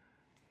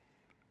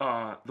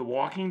 The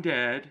Walking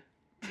Dead,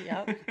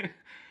 Yep.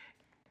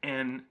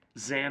 and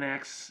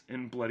Xanax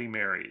and Bloody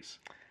Marys.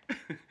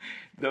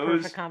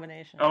 Those Perfect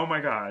combination. Oh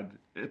my God,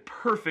 a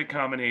perfect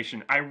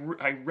combination. I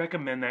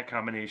recommend that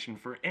combination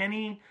for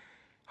any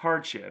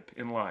hardship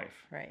in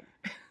life. Right.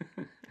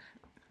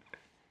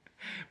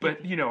 But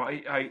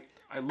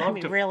I love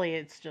to. Really,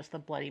 it's just the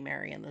Bloody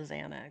Mary and the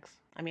Xanax.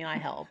 I mean, I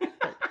help,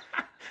 but,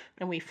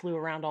 and we flew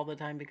around all the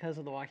time because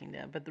of The Walking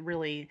Dead. But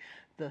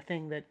the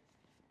thing that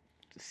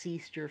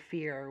ceased your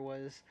fear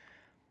was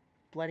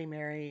Bloody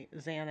Mary,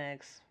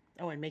 Xanax.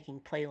 Oh, and making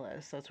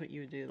playlists. That's what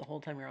you would do the whole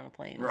time you're on a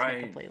plane.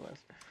 Right. Make a playlist.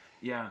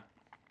 Yeah.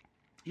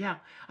 Yeah.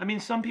 I mean,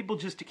 some people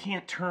just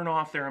can't turn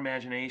off their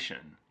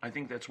imagination. I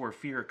think that's where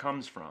fear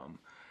comes from.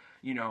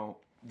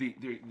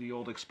 The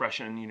old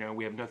expression,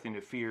 we have nothing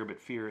to fear but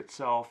fear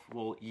itself.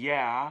 Well,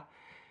 yeah,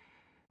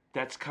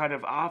 that's kind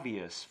of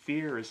obvious.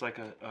 Fear is like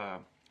a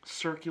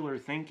circular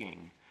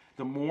thinking.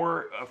 The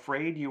more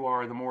afraid you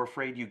are, the more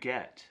afraid you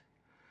get.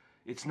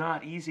 It's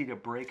not easy to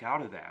break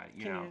out of that,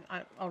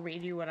 I'll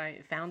read you what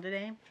I found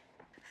today.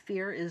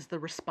 Fear is the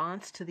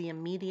response to the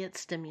immediate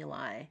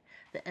stimuli,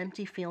 the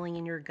empty feeling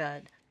in your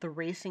gut, the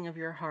racing of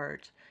your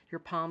heart, your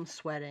palms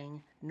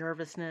sweating,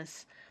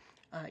 nervousness,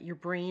 your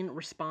brain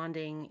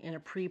responding in a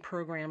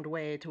pre-programmed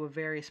way to a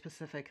very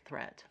specific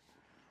threat.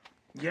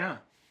 Yeah.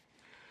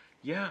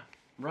 Yeah,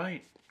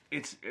 right.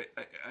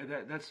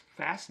 That's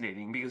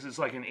fascinating because it's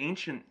like an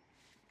ancient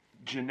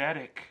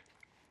genetic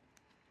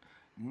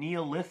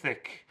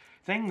Neolithic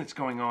thing that's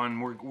going on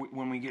where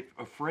when we get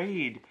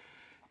afraid,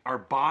 our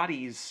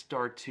bodies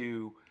start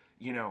to,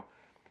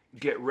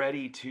 get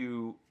ready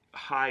to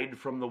hide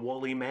from the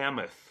woolly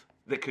mammoth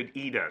that could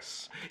eat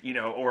us,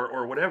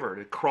 or whatever,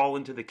 to crawl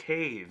into the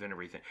cave and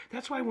everything.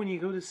 That's why when you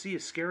go to see a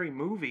scary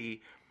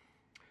movie,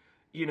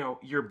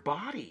 your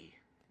body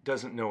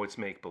doesn't know it's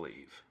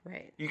make-believe.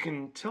 Right. You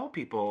can tell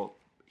people,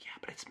 yeah,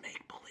 but it's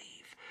make-believe.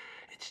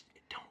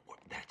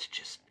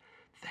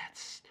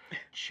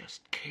 That's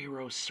just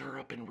Karo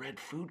syrup and red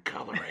food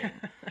coloring.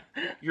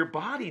 Your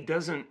body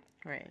doesn't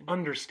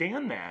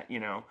understand that,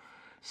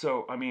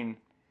 So, I mean,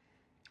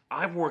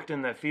 I've worked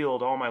in that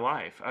field all my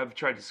life. I've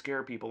tried to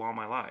scare people all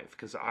my life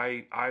because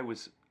I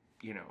was,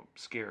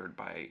 scared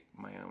by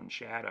my own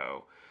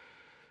shadow.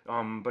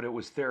 But it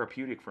was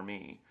therapeutic for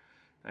me.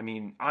 I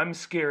mean, I'm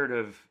scared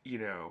of,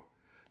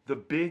 the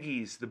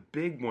biggies, the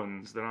big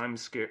ones that I'm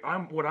scared.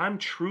 What I'm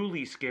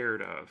truly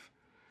scared of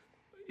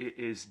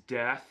is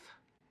death,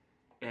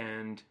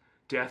 and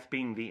death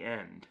being the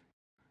end,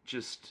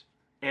 just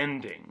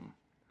ending.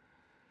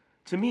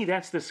 To me,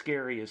 that's the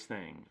scariest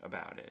thing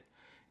about it.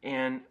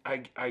 And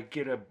I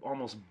get a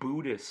almost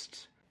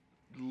Buddhist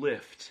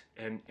lift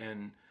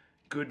and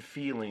good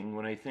feeling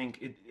when I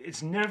think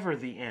it's never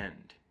the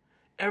end.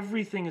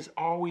 Everything is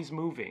always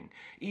moving,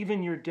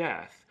 even your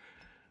death,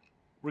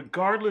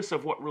 regardless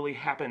of what really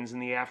happens in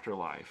the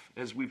afterlife,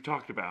 as we've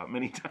talked about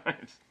many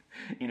times.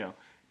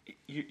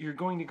 You're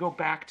going to go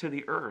back to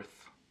the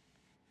earth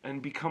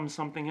and become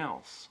something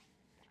else.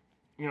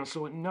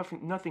 So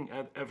nothing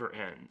ever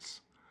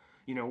ends.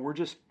 We're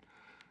just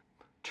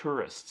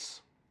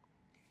tourists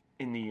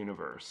in the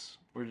universe.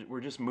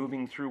 We're just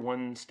moving through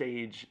one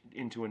stage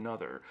into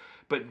another.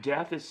 But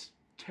death is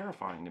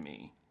terrifying to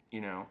me,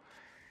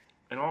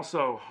 And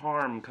also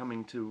harm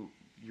coming to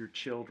your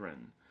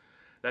children.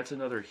 That's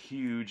another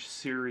huge,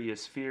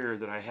 serious fear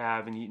that I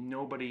have. And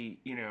nobody,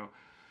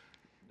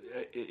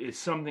 it's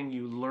something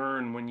you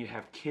learn when you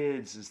have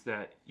kids, is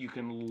that you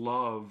can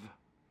love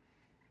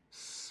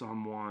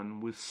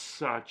someone with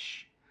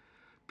such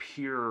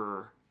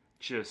pure,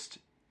 just,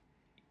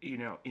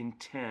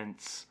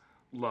 intense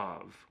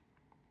love.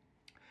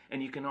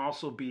 And you can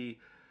also be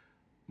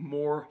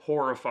more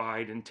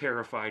horrified and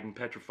terrified and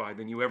petrified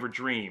than you ever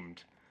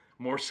dreamed.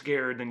 More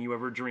scared than you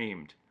ever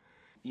dreamed.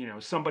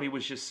 somebody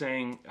was just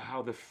saying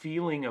how the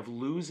feeling of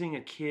losing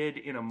a kid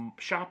in a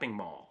shopping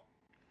mall,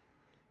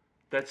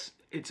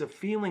 it's a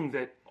feeling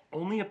that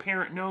only a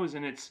parent knows,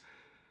 and it's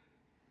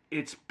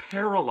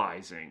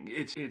paralyzing.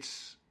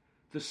 It's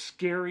the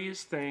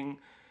scariest thing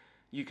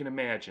you can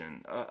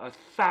imagine.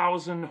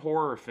 1,000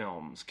 horror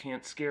films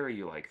can't scare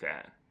you like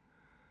that.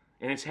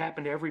 And it's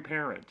happened to every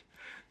parent.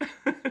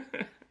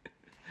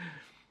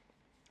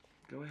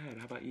 Go ahead,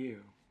 how about you?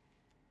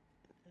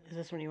 Is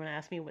this when you want to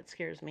ask me what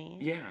scares me?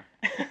 Yeah,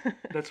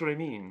 that's what I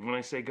mean. When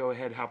I say go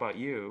ahead, how about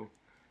you?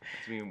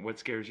 I mean, what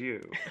scares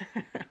you?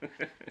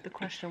 The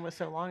question was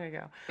so long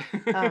ago.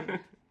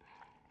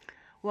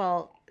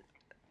 Well,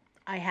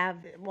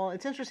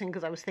 it's interesting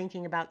because I was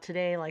thinking about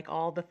today, like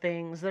all the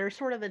things that are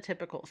sort of the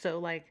typical. So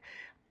like,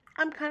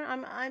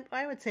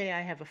 I would say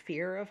I have a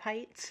fear of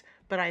heights,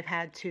 but I've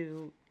had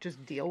to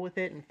just deal with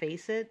it and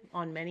face it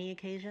on many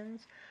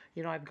occasions.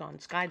 I've gone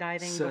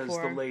skydiving Says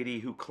before. the lady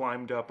who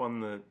climbed up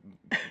on the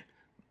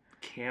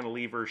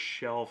cantilever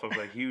shelf of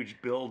a huge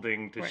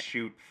building to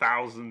shoot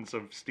thousands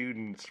of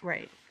students.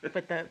 Right.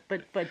 But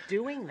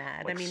doing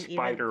that, like I mean,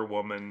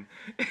 Spider-Woman.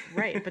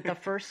 Right. But the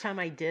first time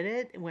I did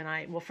it,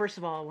 first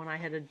of all, when I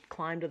had to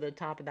climb to the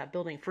top of that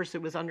building, first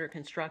it was under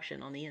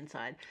construction on the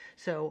inside.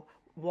 So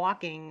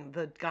walking,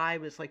 the guy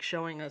was like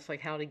showing us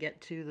like how to get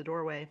to the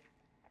doorway.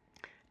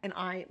 And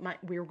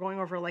we were going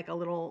over like a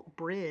little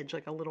bridge,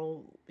 like a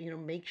little,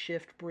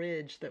 makeshift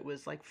bridge that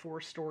was like 4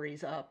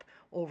 stories up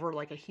over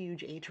like a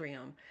huge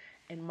atrium.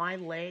 And my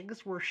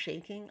legs were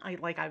shaking.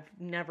 I've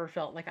never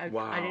felt like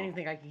Wow. I didn't even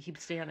think I could keep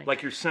standing.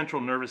 Like your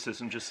central nervous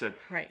system just said,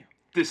 right.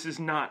 This is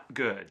not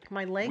good.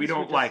 My legs. We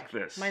don't like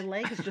this. My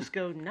legs just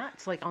go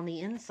nuts, like on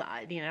the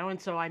inside,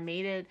 And so I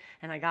made it,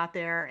 and I got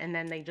there, and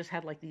then they just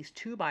had like these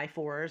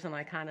 2x4s,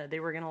 and they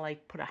were gonna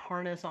like put a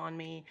harness on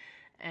me,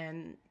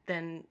 and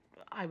then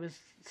I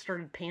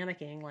started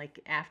panicking like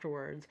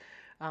afterwards.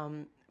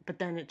 But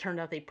then it turned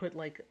out they put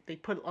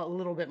a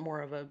little bit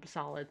more of a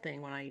solid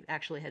thing when I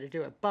actually had to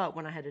do it. But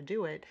when I had to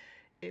do it,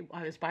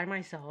 I was by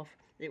myself.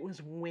 It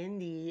was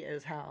windy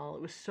as hell.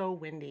 It was so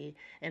windy,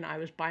 and I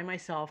was by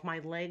myself. My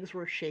legs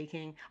were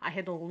shaking. I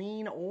had to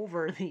lean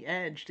over the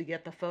edge to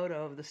get the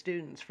photo of the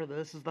students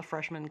this is the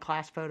freshman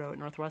class photo at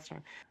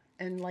Northwestern.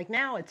 And like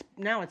now it's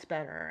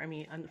better. I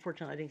mean,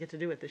 unfortunately I didn't get to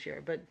do it this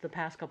year, but the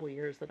past couple of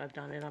years that I've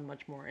done it, I'm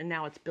much more, and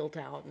now it's built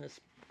out and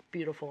it's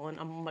beautiful, and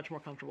I'm much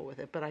more comfortable with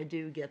it. But I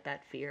do get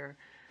that fear.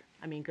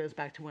 I mean, it goes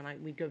back to when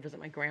we'd go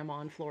visit my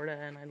grandma in Florida,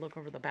 and I look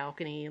over the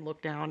balcony and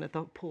look down at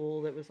the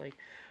pool that was like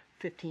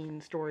 15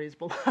 stories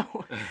below.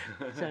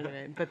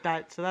 But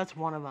that's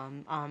one of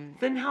them.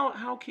 Then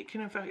how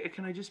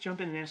can I just jump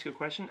in and ask you a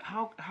question?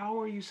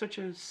 How are you such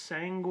a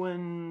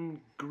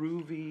sanguine,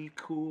 groovy,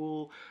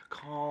 cool,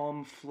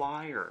 calm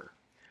flyer?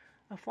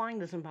 Flying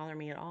doesn't bother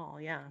me at all.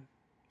 Yeah,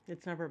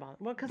 it's never bothered.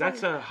 Well, because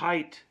that's a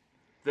height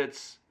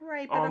that's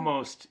right,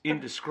 almost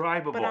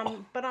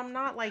indescribable. But I'm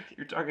not like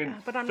you're talking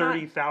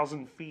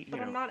 30,000 feet. But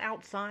I'm not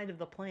outside of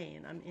the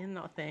plane. I'm in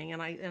the thing,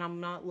 and I'm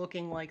not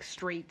looking like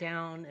straight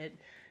down at,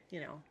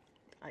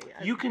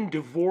 you can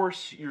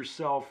divorce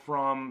yourself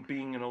from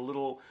being in a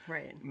little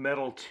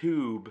metal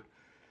tube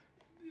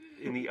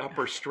in the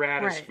upper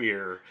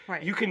stratosphere.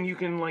 Right. You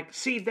can like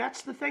see,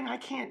 that's the thing I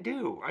can't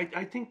do.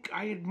 I think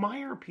I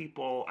admire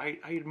people. I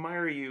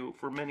admire you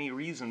for many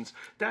reasons.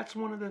 That's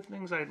one of the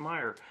things I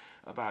admire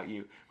about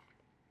you.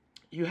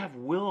 You have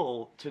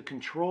will to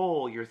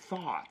control your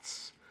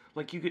thoughts.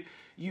 Like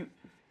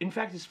in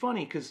fact, it's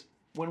funny because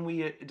when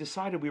we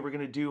decided we were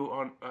going to do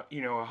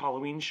a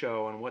Halloween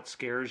show on what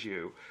scares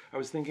you, I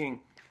was thinking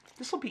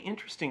this will be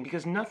interesting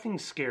because nothing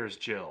scares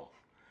Jill.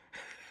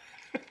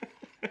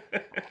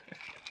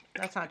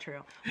 That's not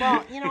true.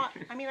 Well,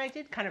 I mean, I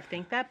did kind of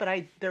think that,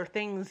 but there are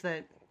things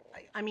that,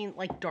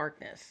 like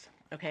darkness,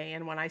 okay?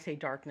 And when I say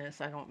darkness,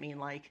 I don't mean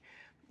like,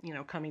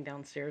 coming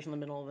downstairs in the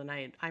middle of the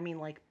night. I mean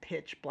like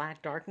pitch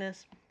black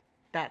darkness.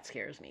 That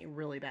scares me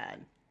really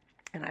bad.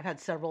 And I've had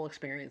several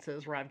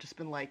experiences where I've just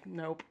been like,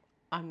 nope,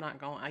 I'm not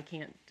going, I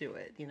can't do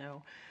it,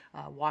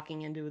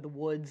 walking into the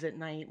woods at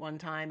night one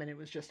time and it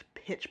was just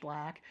pitch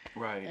black.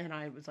 Right. And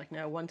I was like,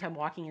 no. One time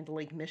walking into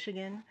Lake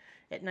Michigan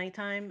at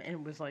nighttime and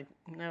it was like,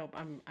 nope,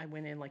 I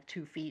went in like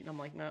 2 feet and I'm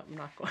like, no, I'm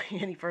not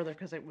going any further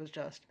because it was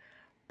just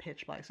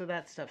pitch black. So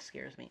that stuff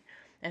scares me.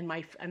 And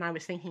I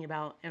was thinking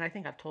about, and I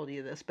think I've told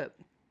you this, but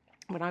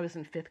when I was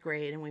in 5th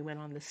grade and we went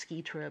on the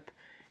ski trip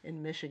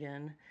in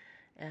Michigan,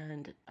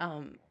 and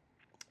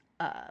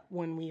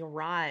when we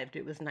arrived,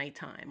 it was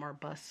nighttime. Our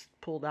bus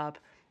pulled up,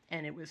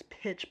 and it was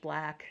pitch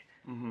black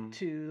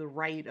to the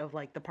right of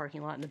like the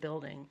parking lot in the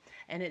building.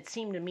 And it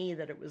seemed to me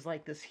that it was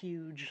like this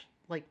huge,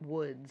 like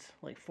woods,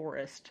 like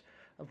forest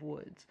of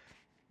woods.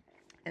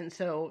 And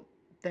so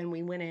then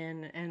we went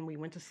in and we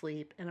went to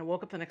sleep. And I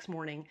woke up the next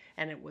morning,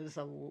 and it was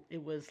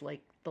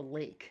like the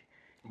lake.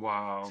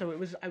 Wow. So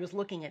I was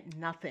looking at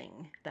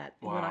nothing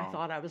when I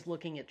thought I was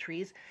looking at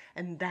trees,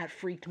 and that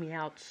freaked me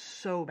out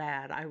so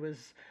bad. I don't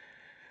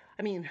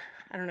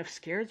know if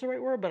scared's the right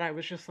word, but I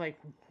was just like,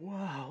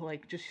 whoa,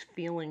 like just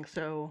feeling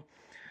so,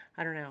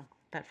 I don't know.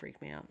 That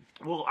freaked me out.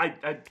 Well,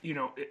 you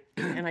know,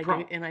 And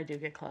I do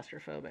get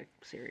claustrophobic,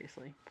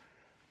 seriously.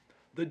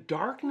 the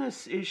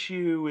darkness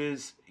issue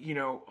is, you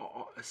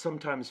know,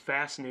 sometimes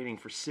fascinating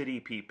for city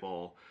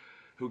people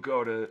who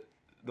go to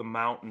the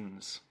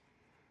mountains.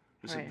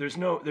 Right. There's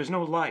no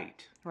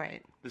light.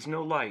 Right. There's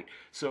no light.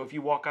 So if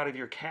you walk out of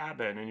your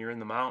cabin and you're in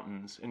the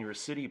mountains and you're a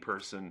city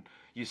person,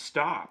 you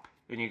stop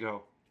and you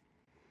go,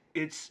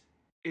 it's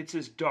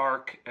as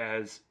dark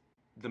as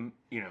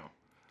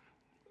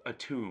a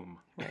tomb.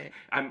 Right.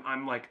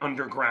 I'm like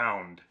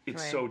underground.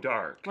 It's Right. so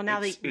dark. Well,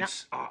 now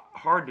it's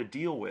hard to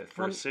deal with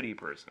for a city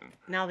person.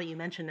 Now that you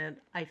mention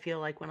it, I feel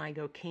like when I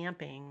go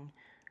camping,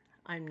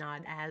 I'm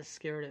not as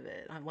scared of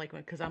it. I'm like,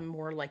 because I'm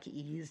more like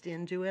eased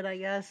into it, I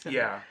guess. And,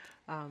 Yeah.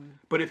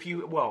 But if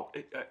you,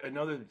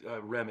 another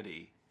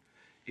remedy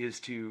is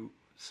to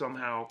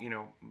somehow, you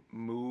know,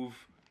 move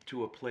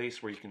to a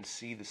place where you can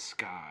see the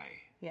sky.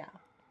 Yeah.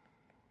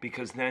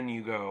 Because then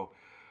you go,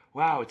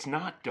 wow, it's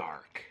not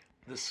dark.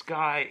 The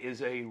sky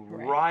is a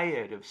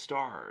riot of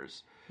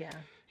stars. Yeah.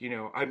 You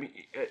know, I mean,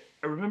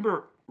 I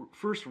remember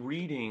first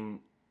reading,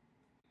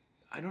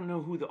 I don't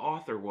know who the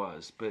author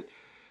was, but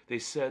they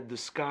said the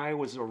sky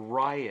was a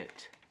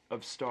riot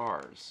of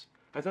stars.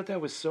 I thought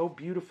that was so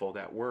beautiful,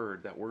 that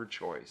word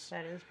choice.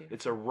 That is beautiful.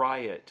 It's a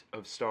riot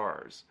of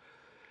stars.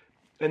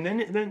 And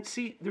then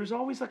see, there's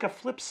always like a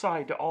flip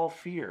side to all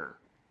fear.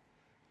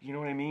 You know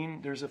what I mean?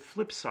 There's a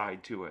flip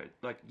side to it.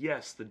 Like,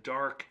 yes, the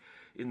dark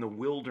in the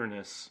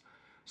wilderness,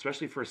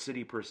 especially for a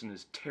city person,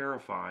 is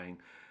terrifying.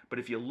 But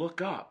if you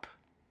look up,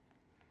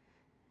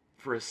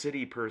 for a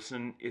city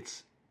person,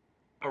 it's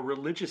a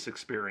religious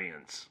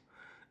experience.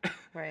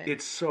 Right.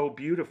 It's so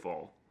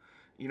beautiful.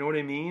 You know what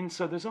I mean?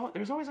 So there's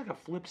always like a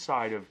flip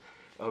side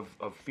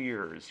of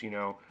fears, you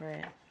know?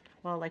 Right.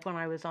 Well, like when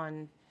I was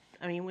on,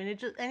 I mean, when it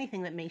just,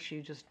 anything that makes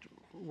you just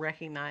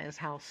recognize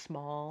how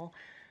small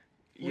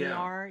we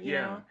are, you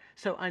know?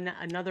 So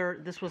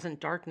this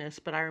wasn't darkness,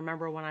 but I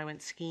remember when I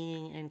went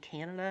skiing in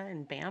Canada,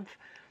 in Banff,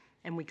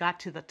 and we got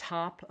to the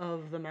top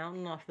of the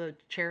mountain off the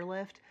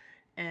chairlift,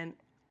 and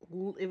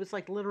it was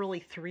like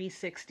literally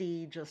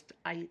 360 just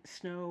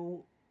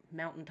snow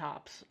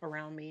mountaintops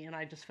around me, and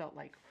I just felt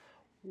like,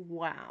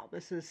 wow,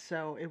 this is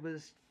so, it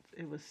was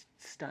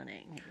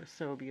stunning. It was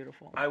so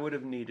beautiful. I would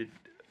have needed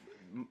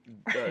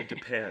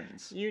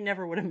depends. You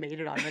never would have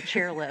made it on the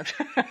chairlift.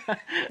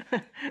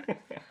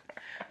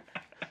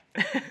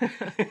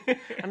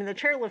 I mean, the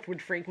chairlift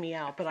would freak me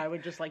out, but I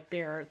would just like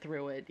bear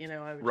through it, you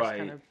know. I would just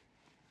kind of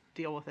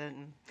deal with it.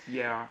 And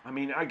yeah, I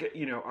mean, I get,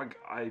 you know,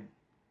 I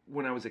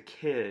when I was a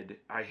kid,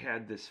 I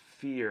had this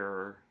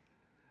fear.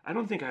 I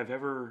don't think I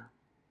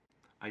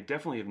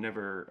definitely have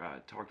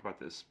never talked about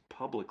this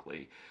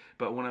publicly,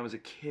 but when I was a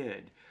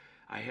kid,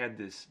 I had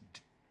this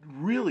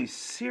really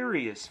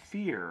serious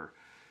fear.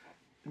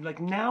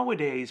 Like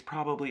nowadays,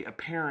 probably a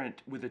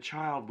parent with a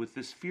child with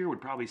this fear would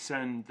probably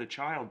send the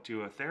child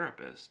to a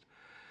therapist.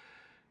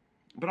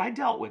 But I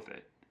dealt with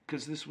it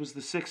because this was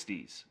the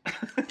 60s,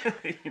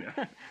 you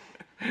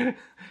know,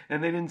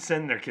 and they didn't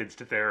send their kids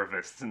to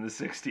therapists in the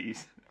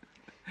 60s.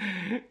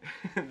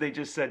 They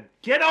just said,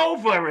 get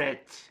over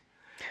it.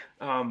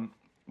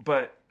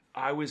 But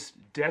I was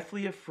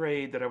deathly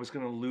afraid that I was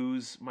going to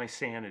lose my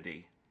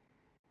sanity.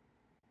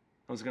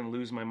 I was going to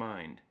lose my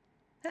mind.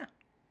 yeah,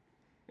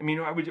 I mean,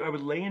 I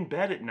would lay in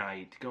bed at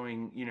night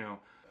going, you know,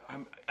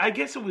 I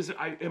guess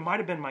it might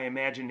have been my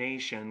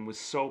imagination was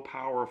so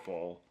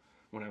powerful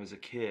when I was a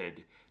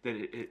kid that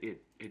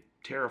it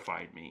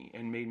terrified me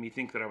and made me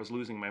think that I was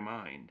losing my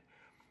mind.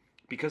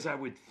 Because I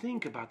would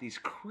think about these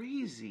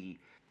crazy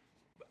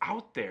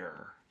out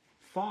there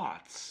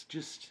thoughts.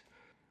 Just,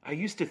 I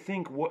used to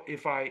think, what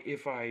if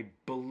I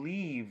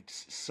believed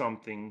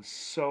something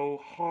so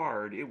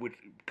hard it would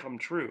come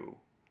true.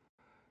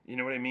 You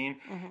know what I mean?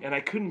 Mm-hmm. And I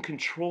couldn't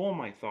control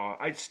my thought.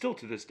 I still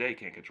to this day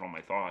can't control my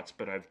thoughts,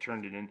 but I've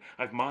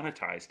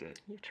monetized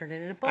it. you've turned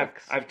it into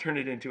books. I've turned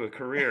it into a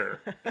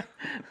career.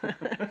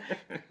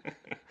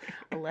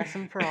 A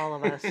lesson for all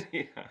of us.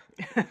 Yeah.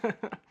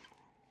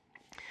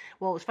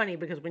 Well, it was funny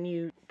because when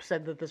you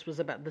said that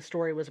the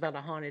story was about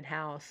a haunted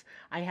house,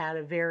 I had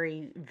a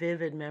very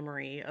vivid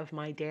memory of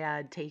my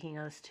dad taking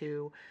us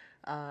to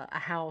a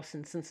house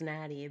in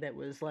Cincinnati that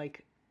was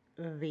like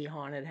the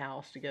haunted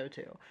house to go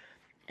to.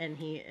 And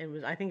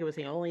I think it was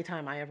the only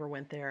time I ever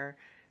went there,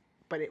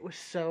 but it was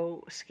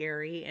so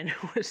scary, and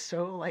it was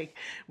so like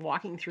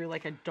walking through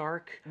like a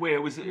dark. Wait,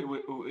 it was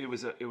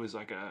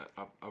like a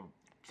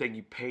thing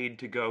you paid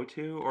to go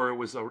to, or it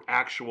was an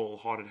actual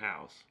haunted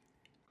house?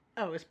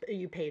 Oh,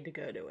 you paid to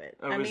go to it.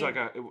 It was like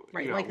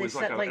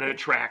an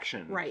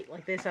attraction. Right,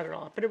 like they set it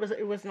all up. But it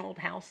was an old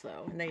house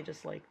though, and they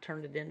just like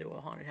turned it into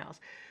a haunted house.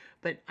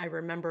 But I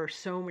remember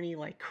so many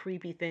like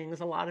creepy things.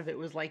 A lot of it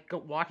was like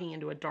walking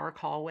into a dark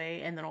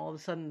hallway, and then all of a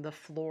sudden the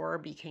floor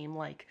became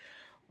like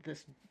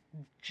this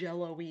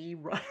jello-y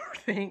rubber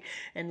thing,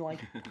 and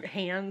like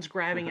hands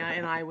grabbing out,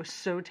 and I was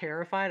so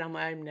terrified.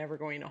 I'm never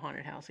going to a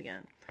haunted house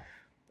again.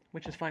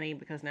 Which is funny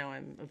because now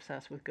I'm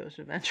obsessed with Ghost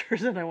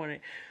Adventures, and I want to.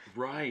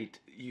 Right,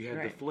 you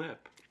had the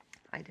flip.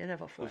 I did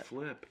have a The flip.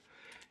 flip.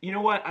 You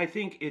know what? I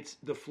think it's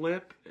the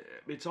flip.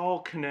 It's all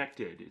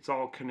connected. It's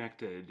all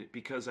connected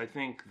because I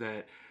think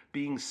that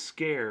being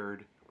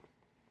scared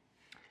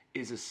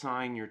is a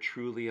sign you're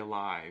truly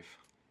alive.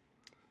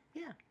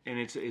 Yeah. And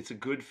it's a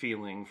good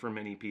feeling for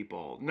many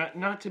people.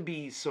 Not to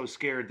be so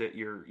scared that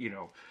you're,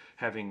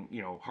 having,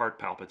 heart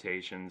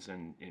palpitations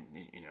and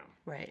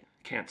Right.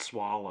 can't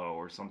swallow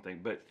or something,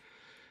 but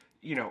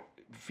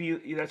feel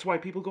that's why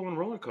people go on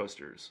roller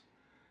coasters.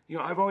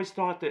 I've always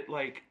thought that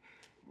like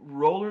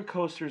roller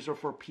coasters are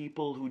for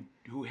people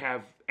who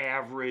have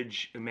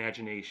average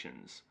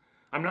imaginations.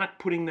 I'm not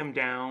putting them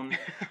down.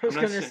 I was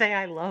going to say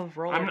I love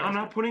roller coasters. I'm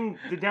not putting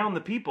down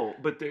the people,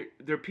 but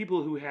they're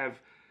people who have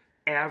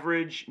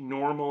average,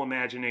 normal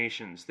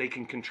imaginations. They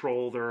can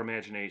control their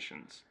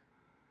imaginations.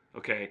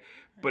 Okay?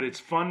 But it's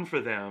fun for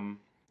them.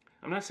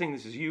 I'm not saying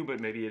this is you, but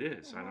maybe it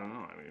is. I don't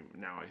know. I mean,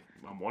 now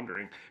I'm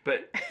wondering.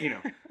 But, Yeah.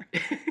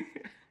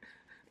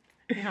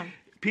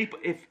 people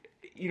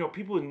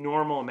with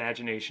normal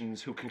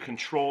imaginations who can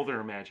control their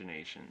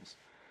imaginations.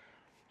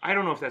 I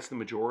don't know if that's the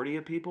majority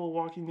of people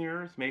walking the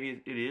earth.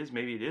 Maybe it is,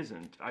 maybe it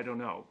isn't. I don't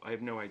know. I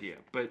have no idea.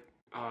 But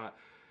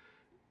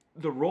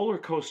the roller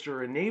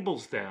coaster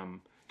enables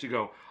them to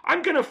go,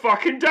 I'm going to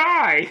fucking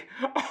die.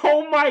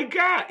 Oh my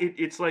God.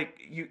 It's like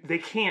they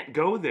can't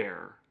go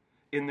there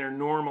in their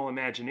normal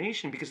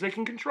imagination because they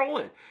can control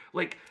it.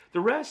 Like the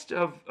rest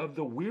of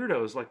the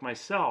weirdos like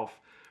myself,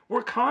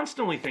 we're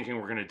constantly thinking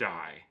we're going to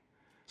die.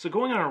 So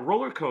going on a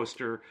roller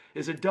coaster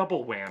is a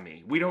double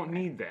whammy. We don't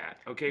need that,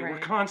 okay? Right. We're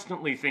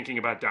constantly thinking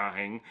about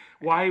dying.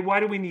 Why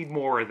do we need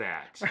more of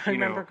that? I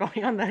remember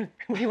going on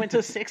we went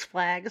to Six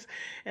Flags,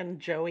 and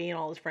Joey and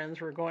all his friends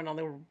were going on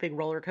the big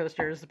roller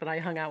coasters, but I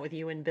hung out with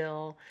you and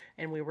Bill,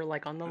 and we were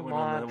like on the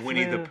log flume.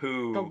 Winnie the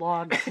Pooh. The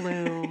log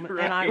flume,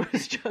 Right. and I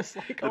was just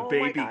like, The oh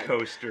baby my God.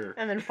 coaster.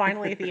 And then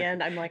finally at the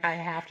end, I'm like, I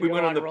have to We go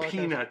went on on the a roller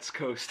Peanuts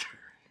coaster.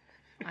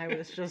 I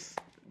was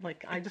just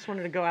like, I just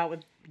wanted to go out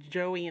with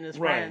Joey and his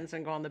Right. friends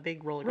and go on the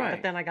big roller coaster. Right.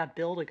 But then I got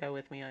Bill to go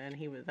with me,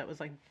 and that was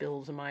like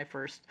Bill's and my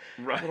first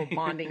Right. little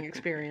bonding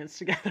experience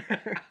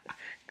together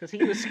because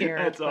he was scared.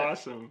 That's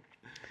awesome.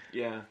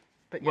 Yeah.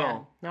 But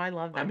Well, yeah, no, I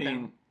love that. I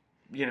mean,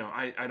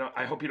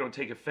 I hope you don't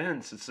take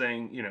offense at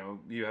saying,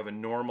 you have a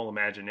normal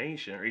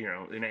imagination or,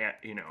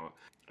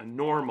 a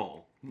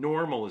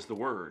normal is the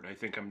word I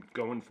think I'm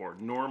going for.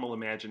 Normal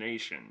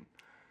imagination.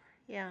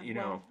 yeah,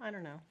 well, I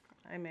don't know.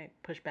 I may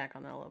push back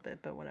on that a little bit,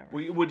 but whatever.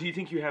 What do you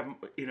think you have,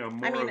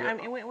 more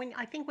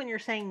I think when you're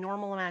saying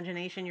normal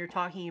imagination, you're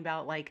talking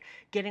about like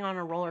getting on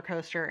a roller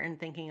coaster and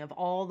thinking of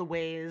all the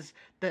ways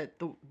that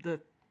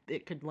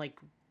it could like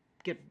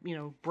get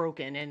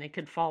broken and it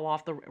could fall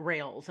off the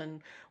rails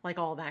and like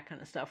all that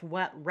kind of stuff.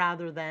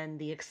 Rather than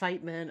the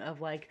excitement of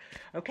like,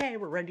 okay,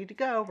 we're ready to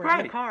go, we're in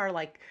Right. the car,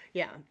 like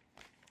yeah.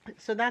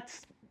 So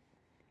that's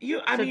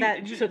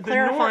the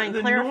clarifying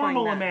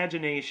normal that.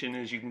 imagination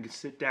is you can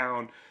sit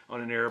down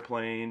on an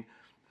airplane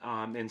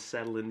and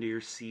settle into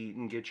your seat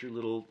and get your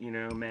little,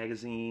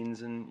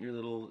 magazines and your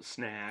little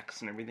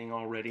snacks and everything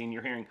all ready, and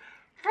you're hearing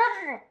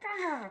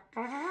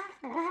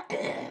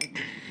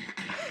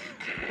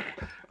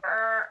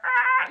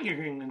you're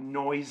hearing the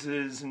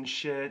noises and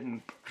shit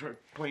and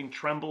plane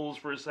trembles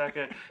for a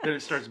second, then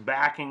it starts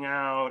backing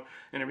out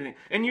and everything,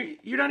 and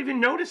you're not even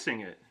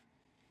noticing it.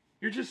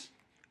 You're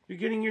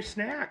getting your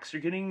snacks.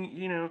 You're getting,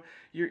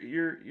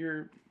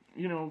 your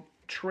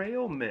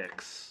trail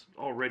mix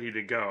all ready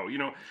to go.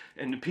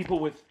 And the people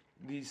with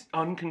these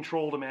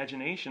uncontrolled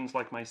imaginations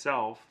like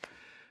myself,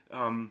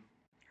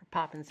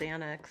 popping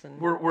Xanax and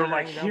we're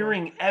like double.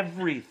 hearing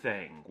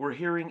everything. We're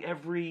hearing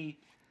every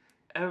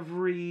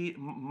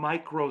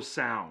micro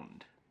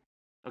sound.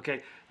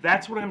 Okay,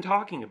 that's what I'm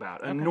talking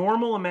about. A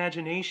normal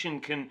imagination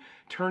can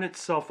turn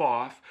itself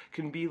off,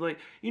 can be like,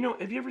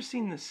 have you ever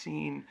seen the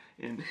scene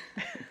in...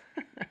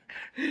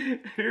 Have you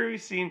ever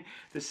seen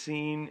the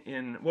scene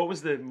in, what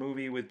was the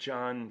movie with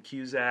John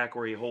Cusack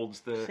where he holds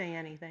the... Say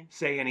Anything.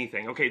 Say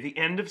Anything. Okay, the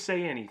end of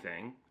Say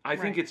Anything. I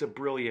think it's a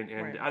brilliant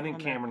end. Right. I think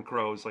Cameron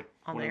Crowe's like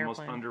one of the most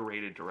airplane.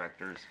 underrated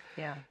directors.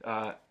 Yeah.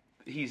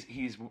 He's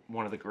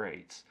one of the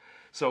greats.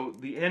 So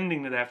the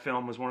ending to that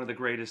film was one of the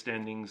greatest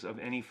endings of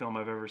any film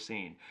I've ever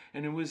seen.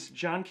 And it was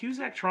John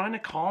Cusack trying to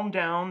calm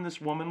down this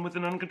woman with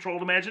an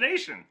uncontrolled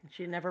imagination.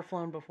 She'd never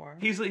flown before.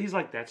 He's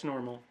like, that's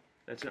normal.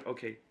 That's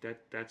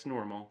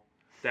normal.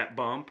 That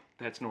bump,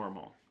 that's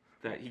normal.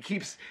 That he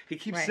keeps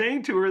Right.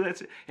 saying to her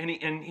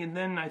and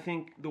then I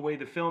think the way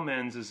the film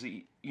ends is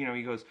he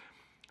goes,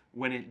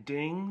 when it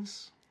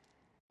dings,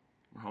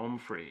 we're home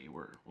free.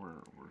 We're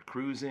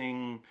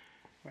cruising.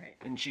 Right.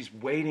 And she's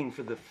waiting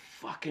for the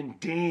fucking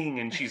ding,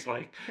 and she's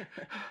like,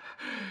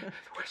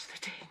 where's the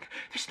ding?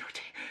 There's no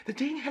ding. The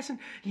ding hasn't,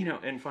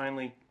 and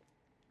finally,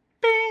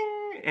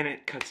 bing, and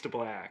it cuts to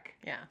black.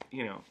 Yeah.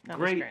 That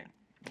was great,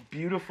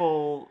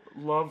 beautiful,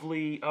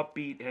 lovely,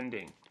 upbeat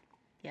ending.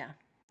 Yeah,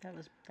 that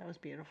was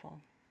beautiful.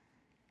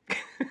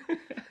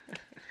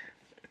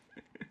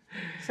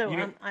 So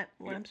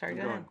I'm sorry.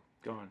 Go ahead.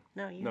 Go on.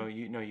 No, you.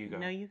 No, you go.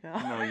 No, you go.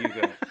 No, you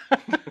go.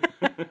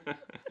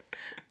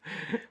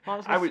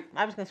 Well, I would.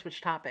 I was gonna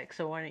switch topics.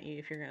 So why don't you,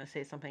 if you're gonna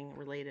say something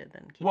related,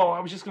 then keep Well, going.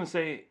 I was just gonna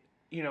say,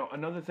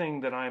 another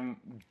thing that I'm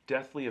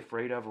deathly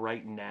afraid of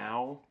right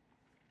now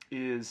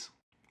is,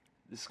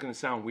 this is gonna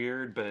sound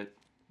weird, but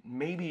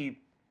maybe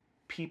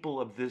people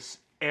of this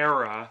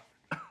era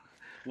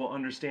will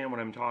understand what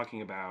I'm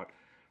talking about.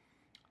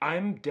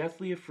 I'm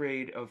deathly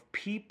afraid of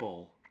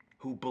people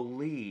who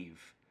believe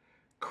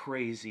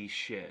crazy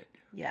shit.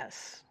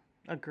 Yes,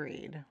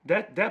 agreed.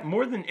 That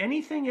more than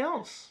anything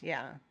else.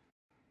 Yeah,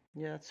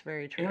 yeah, that's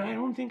very true. And I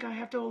don't think I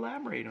have to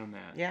elaborate on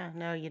that. Yeah,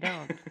 no, you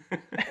don't.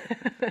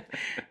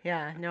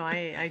 Yeah, no,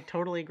 I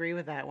totally agree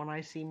with that. When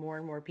I see more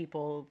and more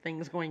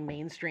things going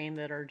mainstream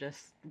that are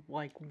just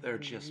like, They're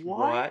just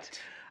what?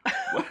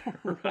 What?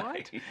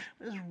 What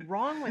is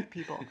wrong with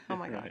people? Oh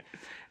my God. Right.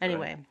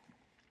 Anyway,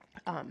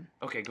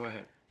 Okay, go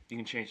ahead. You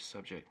can change the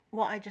subject.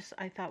 well,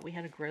 I thought we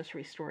had a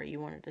grocery story you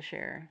wanted to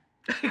share.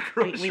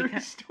 Grocery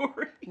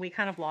story. We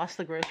kind of lost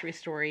the grocery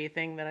story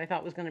thing that I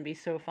thought was going to be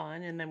so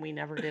fun, and then we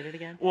never did it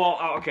again. Well,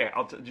 okay,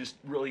 just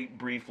really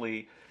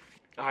briefly.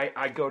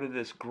 I go to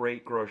this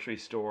great grocery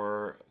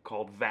store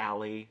called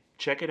Valley.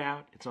 Check it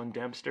out. It's on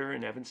Dempster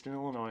in Evanston,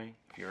 Illinois.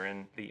 If you're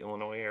in the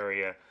Illinois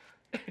area,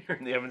 you're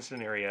in the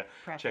Evanston area,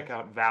 check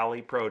out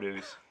Valley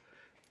Produce.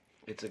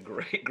 It's a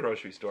great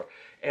grocery store.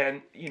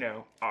 And,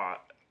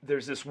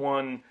 there's this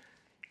one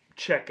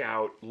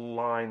checkout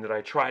line that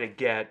I try to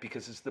get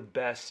because it's the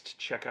best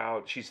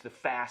checkout. She's the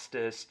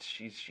fastest.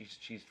 She's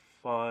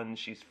fun.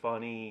 She's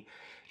funny,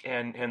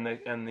 and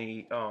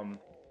the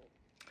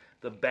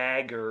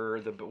bagger,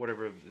 the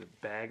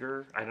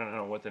bagger. I don't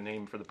know what the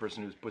name for the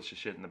person who puts the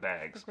shit in the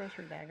bags. The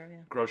grocery bagger, yeah.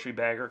 Grocery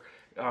bagger.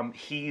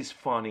 He's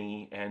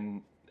funny,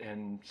 and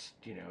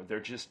they're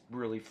just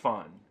really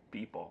fun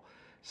people.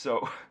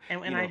 So,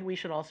 we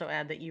should also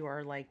add that you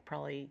are like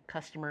probably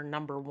customer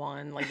number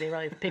one. Like they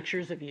really have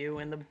pictures of you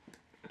in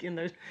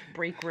the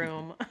break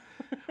room.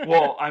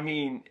 well, I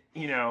mean,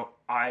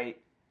 I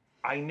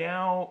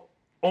now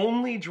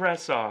only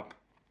dress up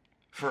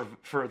for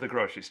the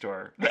grocery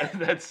store.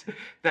 That's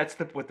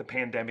what the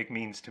pandemic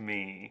means to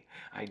me.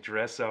 I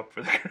dress up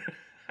for the.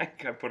 I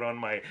put on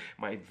my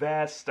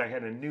vest. I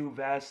had a new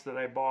vest that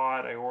I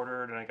bought. I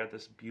ordered, and I got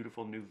this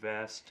beautiful new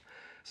vest.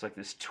 It's like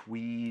this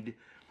tweed,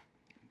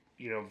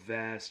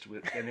 vest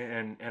with,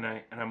 and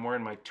I'm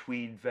wearing my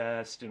tweed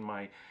vest and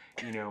my.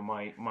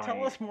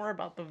 Tell us more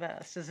about the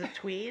vest. Is it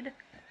tweed?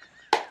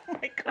 Oh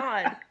my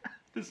God.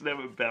 Does it have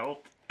a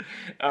belt?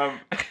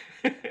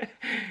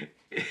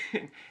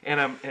 And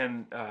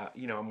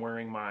I'm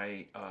wearing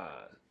my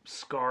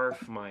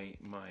scarf, my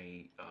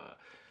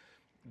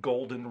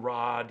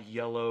goldenrod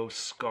yellow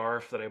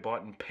scarf that I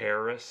bought in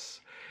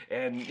Paris,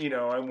 and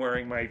I'm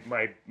wearing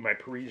my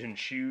Parisian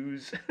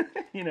shoes,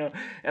 and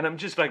I'm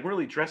just like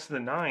really dressed to the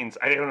nines.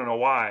 I don't know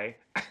why,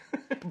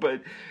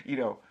 but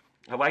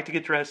I like to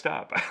get dressed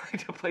up. I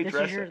like to play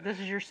dress up. This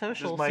is your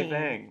social This is my scene.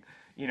 thing.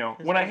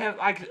 When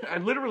I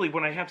literally,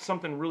 when I have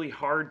something really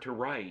hard to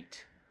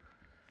write,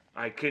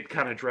 I get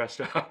kind of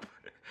dressed up.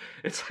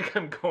 It's like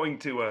I'm going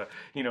to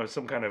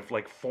some kind of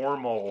like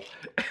formal,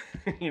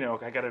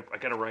 I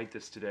gotta write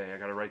this today. I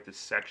gotta write this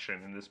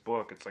section in this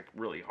book. It's like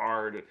really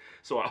hard.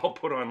 So I'll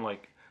put on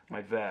like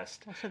my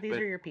vest. So these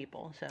are your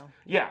people. So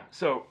yeah.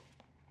 So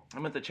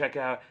I'm at the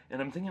checkout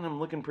and I'm thinking I'm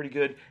looking pretty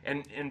good.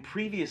 And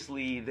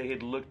previously they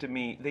had looked at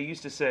me. They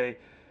used to say,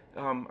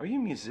 "Are you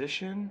a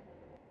musician?"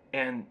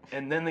 And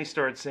then they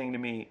started saying to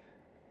me,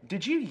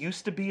 "Did you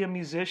used to be a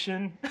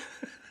musician?"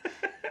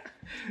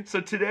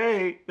 So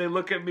today they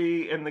look at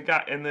me, and the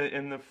guy and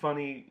the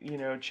funny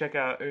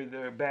checkout, or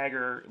the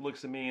bagger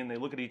looks at me, and they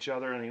look at each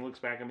other, and he looks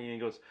back at me and he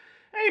goes,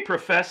 "Hey,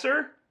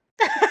 professor."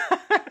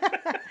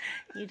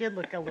 You did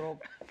look a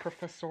little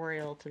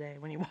professorial today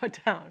when you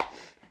walked out.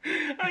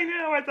 I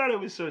know. I thought it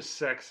was so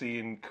sexy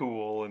and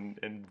cool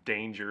and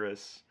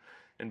dangerous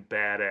and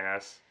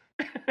badass.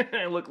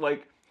 I look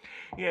like,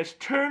 yes.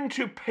 Turn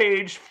to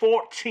page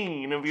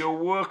 14 of your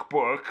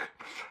workbook.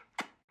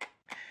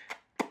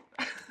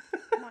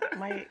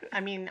 I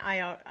mean,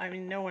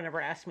 no one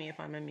ever asked me if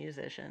I'm a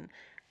musician,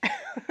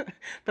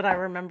 but I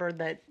remember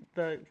that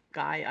the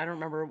guy, I don't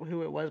remember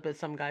who it was, but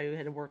some guy who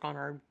had to work on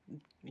our,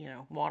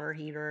 water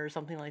heater or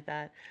something like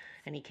that,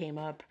 and he came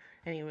up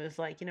and he was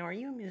like, "Are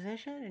you a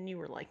musician?" And you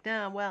were like,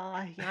 "No, well,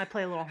 I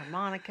play a little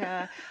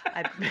harmonica."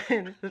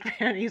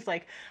 And he's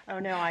like, "Oh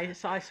no, I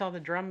saw the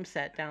drum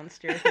set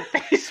downstairs in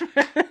the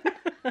basement."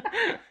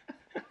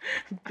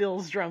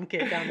 Bill's drum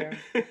kit down there.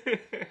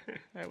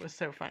 That was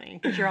so funny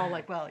because you're all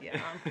like, "Well, yeah,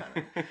 I'm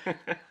funny."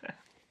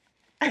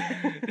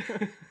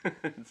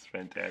 It's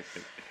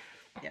fantastic.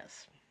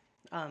 Yes.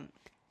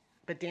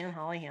 But Dan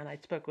Hollyhan, I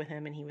spoke with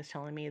him and he was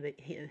telling me that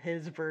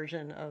his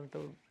version of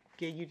the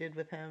gig you did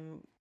with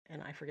him,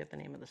 and I forget the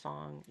name of the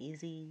song,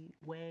 Easy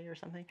Way or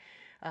something.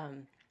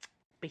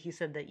 But he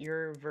said that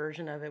your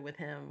version of it with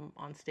him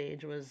on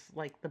stage was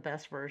like the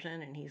best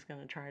version, and he's going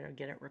to try to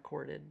get it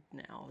recorded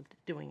now,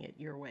 doing it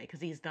your way,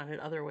 because he's done it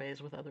other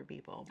ways with other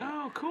people. But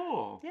Oh,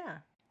 cool. yeah,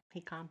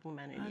 he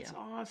complimented you. That's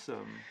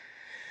awesome.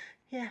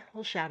 Yeah,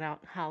 little shout out,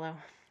 Hollow.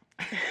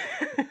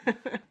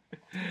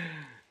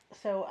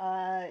 So,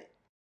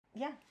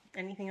 yeah.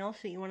 Anything else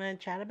that you want to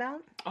chat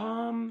about?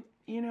 I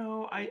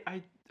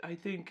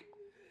think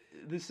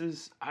this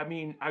is. I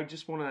mean, I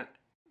just want to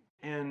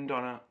end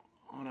on a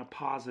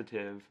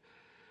positive.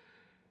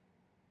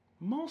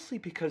 Mostly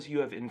because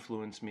you have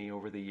influenced me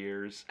over the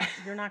years.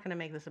 You're not going to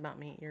make this about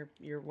me.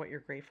 You're what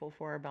you're grateful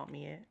for about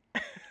me.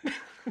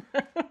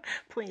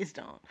 Please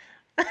don't.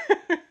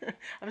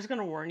 I was going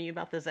to warn you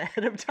about this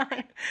ahead of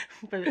time,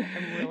 but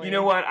I'm really. You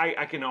know what?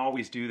 I can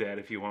always do that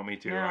if you want me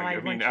to. No, I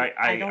don't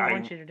I'm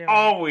want you to do it.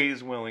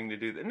 Always willing to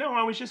do that. No,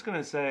 I was just going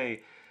to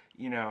say,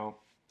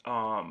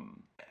 I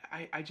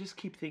just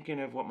keep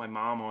thinking of what my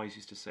mom always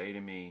used to say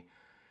to me,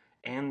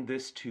 and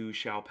this too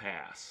shall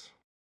pass.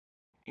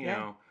 You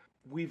know,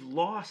 we've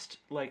lost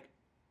like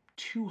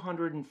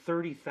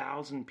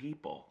 230,000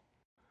 people.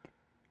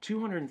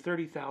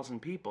 230,000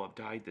 people have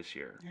died this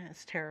year. Yeah,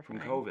 it's terrifying.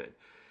 From COVID.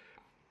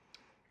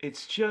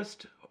 It's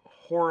just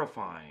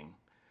horrifying.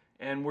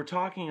 And we're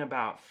talking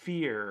about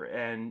fear,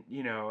 and,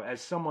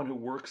 as someone who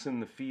works in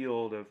the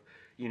field of,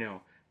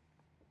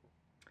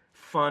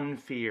 fun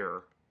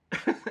fear,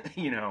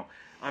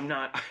 I'm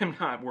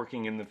not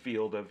working in the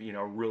field of,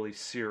 really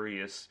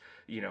serious,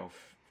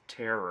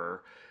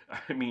 terror.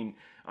 I mean,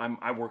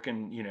 I work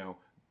in,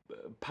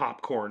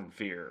 popcorn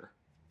fear.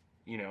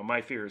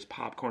 My fear is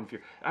popcorn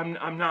fear.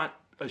 I'm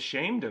not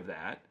ashamed of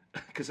that,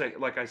 because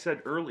like I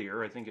said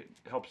earlier, I think it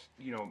helps,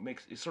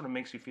 it sort of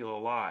makes you feel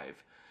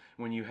alive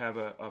when you have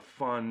a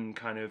fun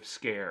kind of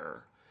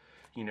scare.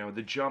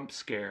 The jump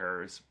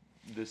scares,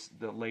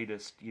 the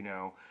latest,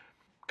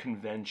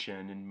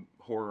 convention in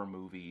horror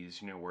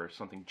movies, where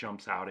something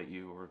jumps out at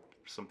you or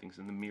something's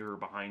in the mirror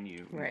behind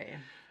you. Right.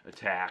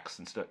 Attacks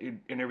and stuff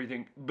and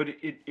everything. But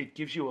it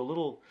gives you a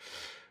little,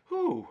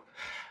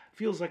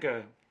 feels like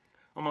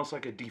almost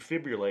like a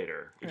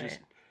defibrillator. It just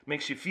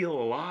makes you feel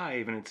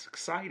alive, and it's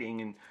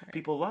exciting, and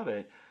people love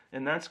it.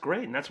 And that's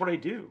great. And that's what I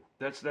do.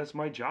 That's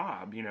my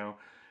job,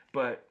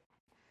 But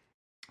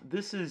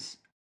this is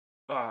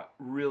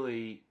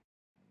really,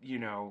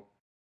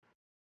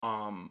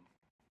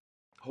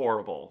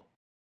 horrible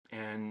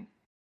and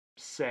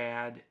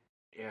sad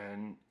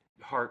and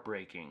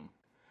heartbreaking.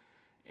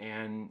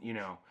 And,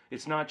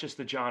 it's not just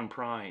the John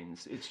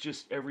Prines. It's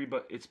just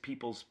everybody. It's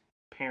people's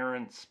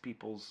parents,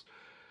 people's,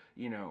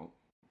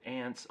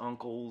 aunts,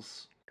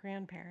 uncles,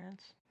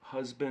 grandparents,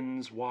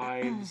 husbands,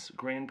 wives,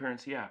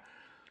 grandparents. Yeah.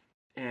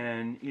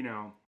 And,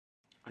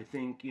 I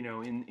think,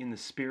 in the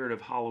spirit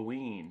of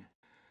Halloween,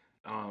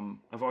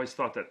 I've always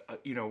thought that,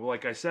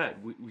 like I said,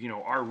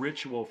 our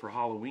ritual for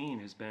Halloween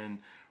has been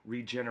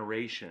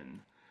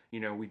regeneration.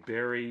 We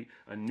bury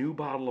a new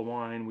bottle of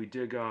wine, we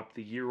dig up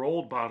the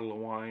year-old bottle of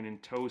wine and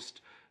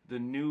toast the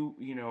new,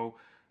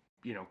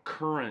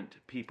 current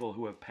people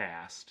who have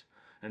passed.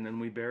 And then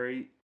we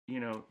bury,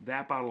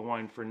 that bottle of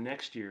wine for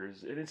next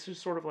year's. And it's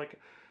just sort of like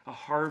a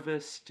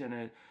harvest and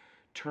a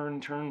turn.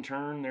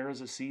 There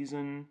is a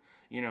season,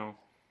 and,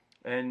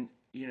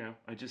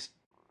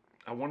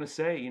 I want to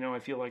say, I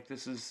feel like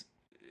this is,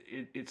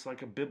 it's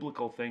like a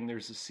biblical thing.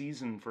 There's a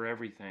season for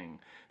everything.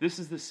 This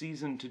is the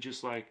season to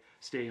just like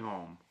stay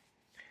home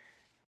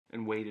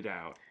and wait it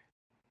out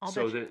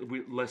so that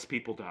less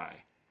people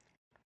die.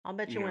 I'll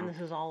bet you when this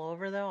is all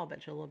over, though, I'll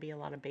bet you there'll be a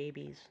lot of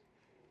babies.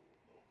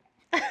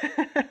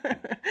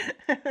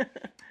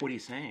 What are you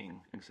saying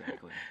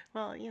exactly?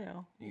 Well,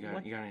 You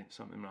got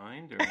something in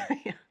mind? Or?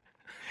 Yeah.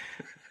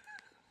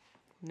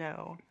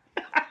 No.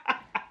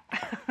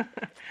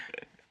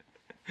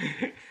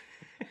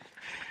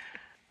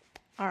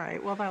 All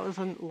right. Well, that was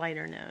a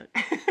lighter note.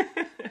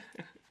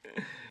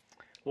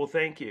 Well,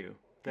 thank you.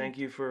 Thank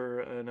you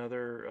for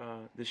another,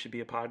 this should be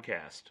a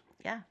podcast.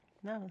 Yeah.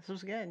 No, this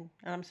was good.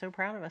 And I'm so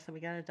proud of us that we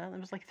got it done. It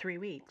was like 3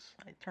 weeks.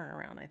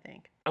 Turnaround, I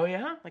think. Oh,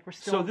 yeah? Like we're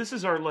still... So this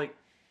is our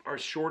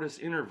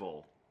shortest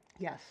interval.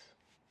 Yes.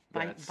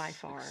 By That's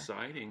far.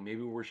 Exciting.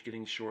 Maybe we're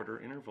getting shorter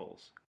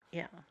intervals.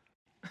 Yeah.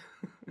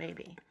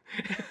 Maybe.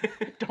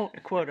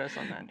 Don't quote us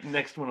on that.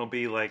 Next one will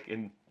be like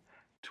in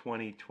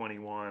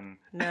 2021.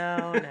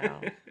 No.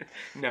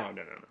 No.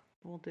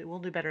 We'll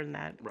do better than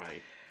that.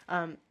 Right.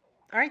 All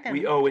right then.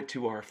 We owe it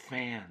to our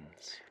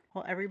fans.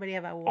 Well, everybody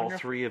have a wonderful... All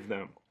three of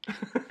them.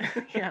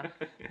 Yeah.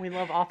 We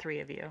love all three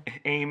of you.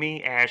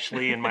 Amy,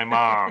 Ashley, and my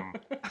mom.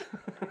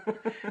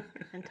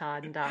 And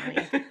Todd and Donnie.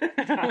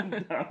 Todd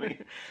and Donnie.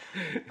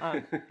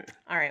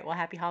 All right. Well,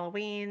 happy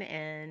Halloween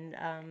and...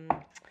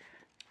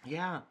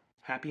 Yeah.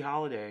 Happy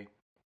holiday.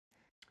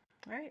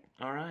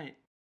 All right.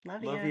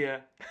 Love ya. ya.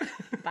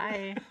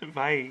 Bye.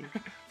 Bye.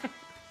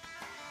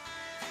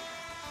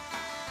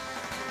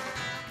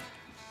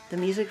 The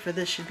music for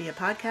This Should Be a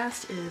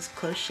Podcast is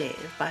Close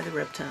Shave by the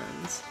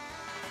Riptones.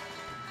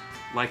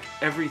 Like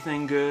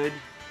everything good,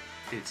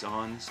 it's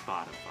on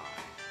Spotify.